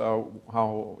 That's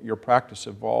how your practice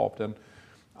evolved. And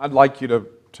I'd like you to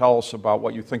tell us about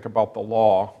what you think about the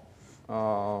law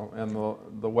and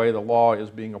the way the law is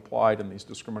being applied in these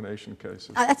discrimination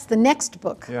cases. That's the next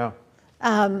book. Yeah.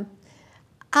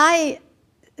 I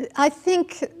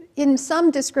think in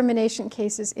some discrimination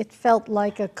cases it felt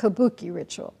like a kabuki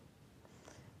ritual,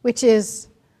 which is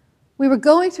we were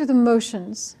going through the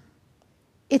motions.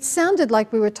 It sounded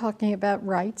like we were talking about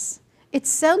rights. It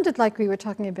sounded like we were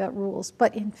talking about rules,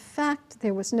 but in fact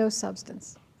there was no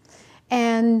substance.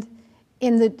 And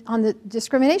on the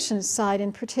discrimination side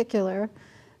in particular,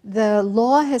 the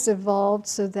law has evolved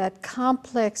so that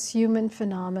complex human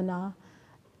phenomena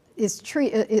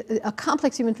a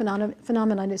complex human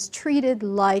phenomenon is treated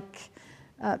like,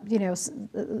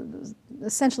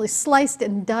 essentially sliced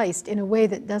and diced in a way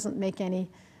that doesn't make any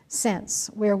sense,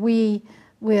 where we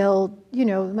will,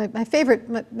 my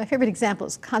favorite example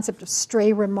is the concept of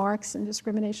stray remarks in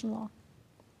discrimination law.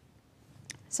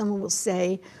 Someone will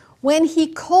say, when he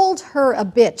called her a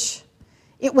bitch,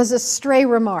 it was a stray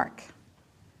remark.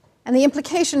 And the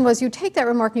implication was you take that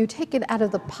remark and you take it out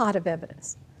of the pot of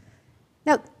evidence.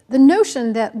 Now, the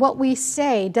notion that what we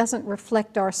say doesn't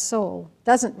reflect our soul,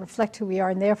 doesn't reflect who we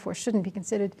are, and therefore shouldn't be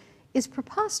considered, is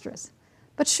preposterous.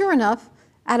 But sure enough,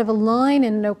 out of a line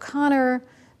in an O'Connor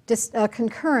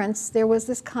concurrence, there was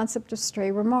this concept of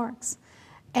stray remarks.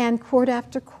 And court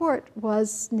after court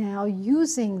was now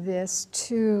using this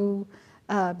to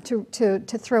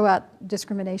throw out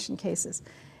discrimination cases.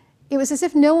 It was as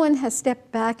if no one has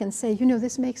stepped back and say, you know,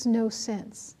 this makes no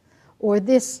sense, or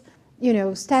this, you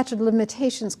know, statute of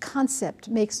limitations concept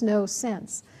makes no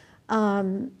sense.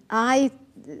 I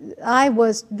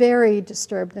was very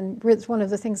disturbed, and it's one of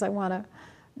the things I want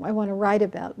to write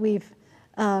about.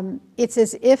 It's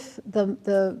as if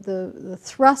the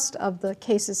thrust of the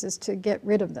cases is to get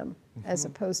rid of them, as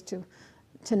opposed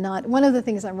to not. One of the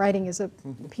things I'm writing is a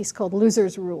piece called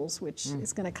Losers' Rules, which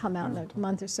is going to come out in a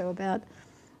month or so, about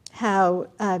how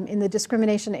in the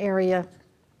discrimination area,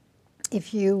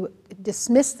 if you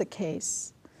dismiss the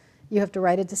case, you have to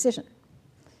write a decision.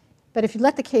 But if you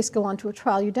let the case go on to a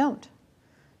trial, you don't.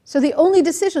 So the only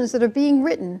decisions that are being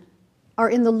written are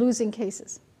in the losing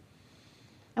cases.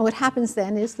 And what happens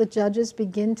then is the judges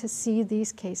begin to see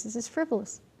these cases as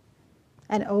frivolous.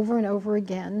 And over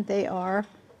again, they are,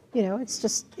 you know, it's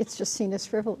just seen as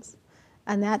frivolous.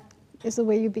 And that is the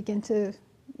way you begin to,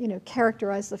 you know,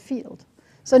 characterize the field.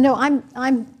 So no,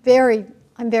 I'm very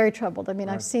troubled. I mean,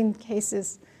 I've seen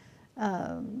cases.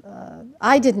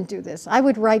 I didn't do this. I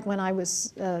would write when I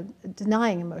was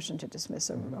denying a motion to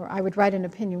dismiss, or I would write an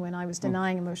opinion when I was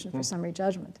denying a motion for summary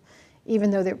judgment,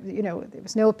 even though there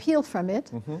was no appeal from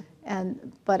it.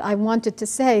 But I wanted to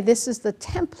say this is the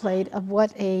template of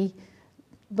what a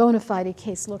bona fide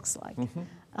case looks like.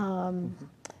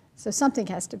 So something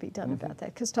has to be done about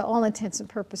that, because to all intents and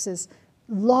purposes,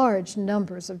 large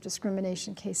numbers of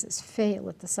discrimination cases fail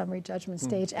at the summary judgment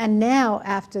stage, and now,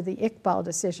 after the Iqbal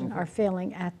decision, are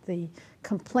failing at the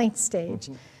complaint stage.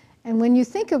 And when you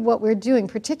think of what we're doing,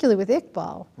 particularly with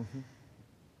Iqbal,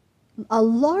 a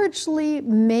largely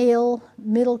male,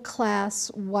 middle-class,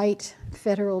 white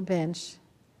federal bench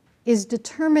is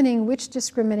determining which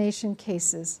discrimination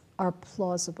cases are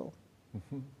plausible.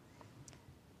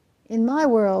 In my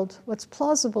world, what's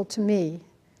plausible to me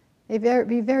may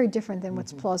be very different than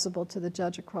what's plausible to the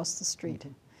judge across the street.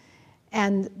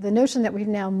 And the notion that we've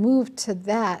now moved to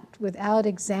that without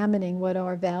examining what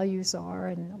our values are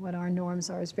and what our norms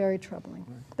are is very troubling.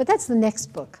 But that's the next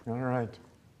book. All right.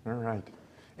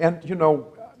 And, you know,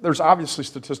 there's obviously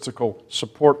statistical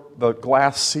support. The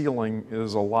glass ceiling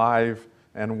is alive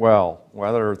and well,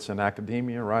 whether it's in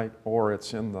academia, right, or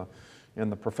it's in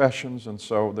the professions. And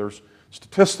so there's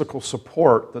statistical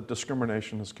support that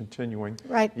discrimination is continuing,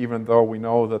 right, even though we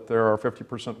know that there are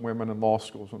 50% women in law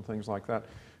schools and things like that.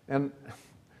 And,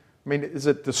 I mean, is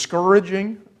it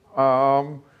discouraging,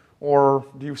 or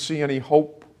do you see any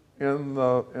hope in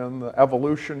the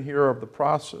evolution here of the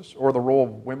process, or the role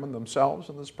of women themselves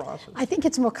in this process? I think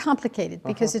it's more complicated,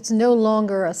 because it's no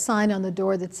longer a sign on the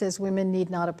door that says women need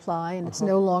not apply, and it's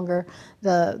no longer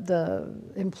the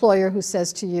employer who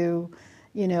says to you,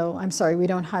 you know, I'm sorry, we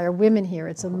don't hire women here.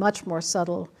 It's a much more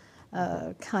subtle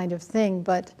kind of thing,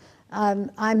 but I'm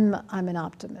an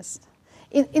optimist.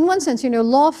 In one sense, you know,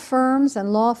 law firms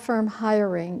and law firm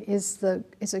hiring is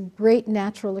a great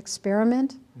natural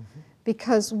experiment,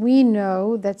 because we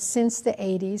know that since the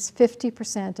 80s,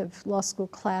 50% of law school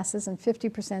classes and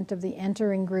 50% of the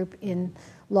entering group in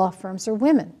law firms are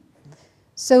women.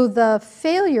 So the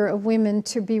failure of women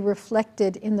to be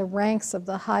reflected in the ranks of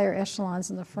the higher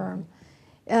echelons in the firm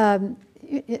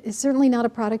is certainly not a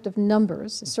product of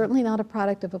numbers. It's certainly not a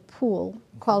product of a pool,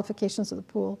 qualifications of the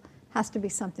pool. Has to be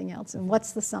something else. And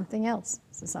what's the something else?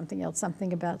 Is the something else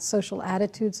something about social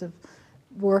attitudes of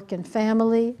work and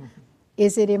family?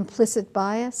 Is it implicit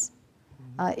bias?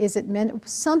 Is it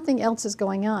something else is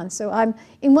going on? So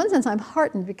in one sense, I'm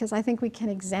heartened, because I think we can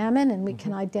examine and we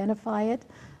can identify it.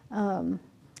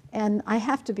 And I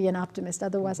have to be an optimist,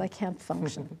 otherwise I can't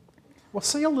function. Well,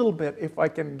 say a little bit, if I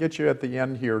can get you at the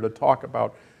end here, to talk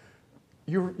about,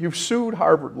 you've sued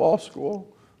Harvard Law School,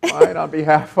 right, on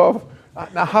behalf of,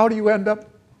 now how do you end up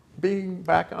being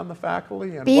back on the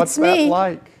faculty, and what's that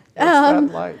like?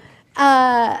 What's that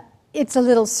like? It's a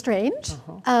little strange.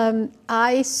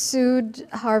 I sued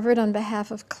Harvard on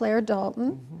behalf of Claire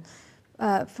Dalton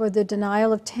for the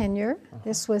denial of tenure.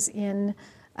 This was in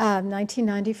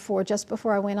 1994, just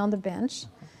before I went on the bench.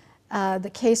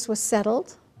 The case was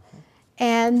settled.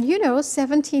 And, you know,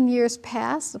 17 years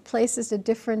passed. The place is a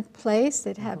different place.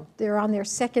 They're on their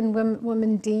second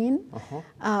woman dean.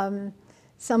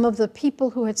 Some of the people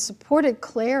who had supported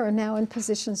Claire are now in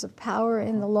positions of power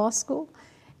in the law school.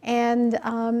 And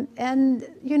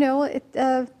you know,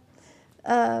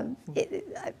 I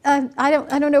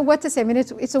don't know what to say. I mean,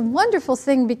 it's a wonderful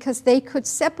thing, because they could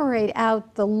separate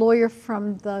out the lawyer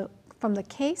from the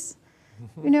case.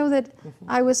 You know, that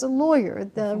I was a lawyer.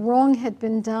 The wrong had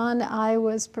been done. I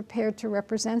was prepared to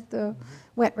represent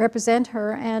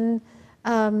her, and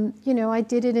you know, I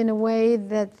did it in a way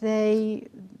that they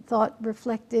thought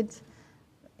reflected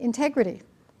integrity,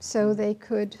 so they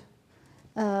could.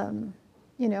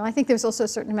 You know, I think there's also a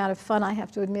certain amount of fun, I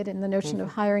have to admit, in the notion of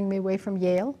hiring me away from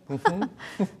Yale.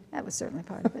 That was certainly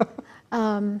part of it.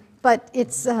 But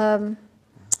it's, no,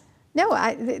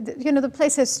 you know, the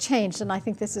place has changed, and I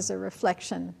think this is a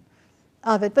reflection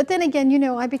of it. But then again, you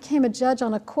know, I became a judge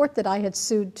on a court that I had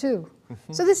sued too.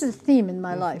 So this is a theme in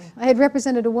my life. I had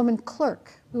represented a woman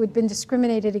clerk who had been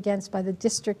discriminated against by the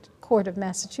District Court of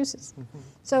Massachusetts.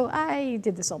 So I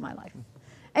did this all my life.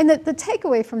 And the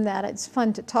takeaway from that, it's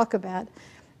fun to talk about,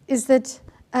 is that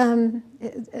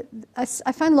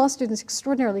I find law students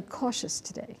extraordinarily cautious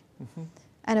today,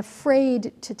 and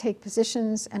afraid to take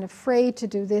positions, and afraid to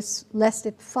do this, lest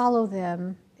it follow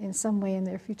them in some way in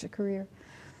their future career.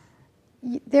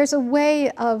 There's a way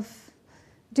of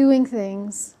doing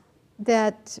things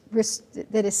that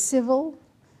is civil,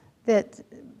 that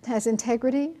has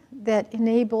integrity, that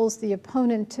enables the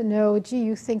opponent to know, gee,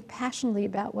 you think passionately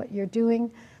about what you're doing,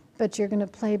 but you're going to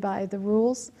play by the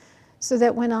rules. So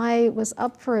that when I was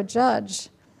up for a judge,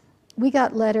 we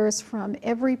got letters from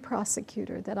every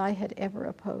prosecutor that I had ever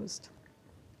opposed.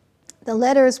 The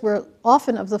letters were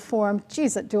often of the form,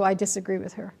 geez, do I disagree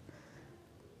with her?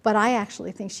 But I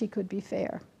actually think she could be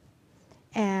fair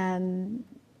and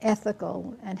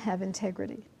ethical and have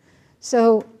integrity.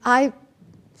 So I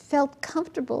felt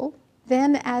comfortable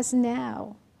then as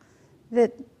now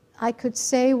that I could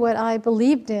say what I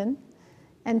believed in,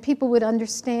 and people would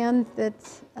understand that,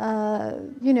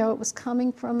 you know, it was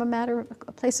coming from a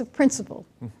place of principle.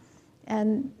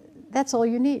 And that's all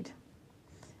you need.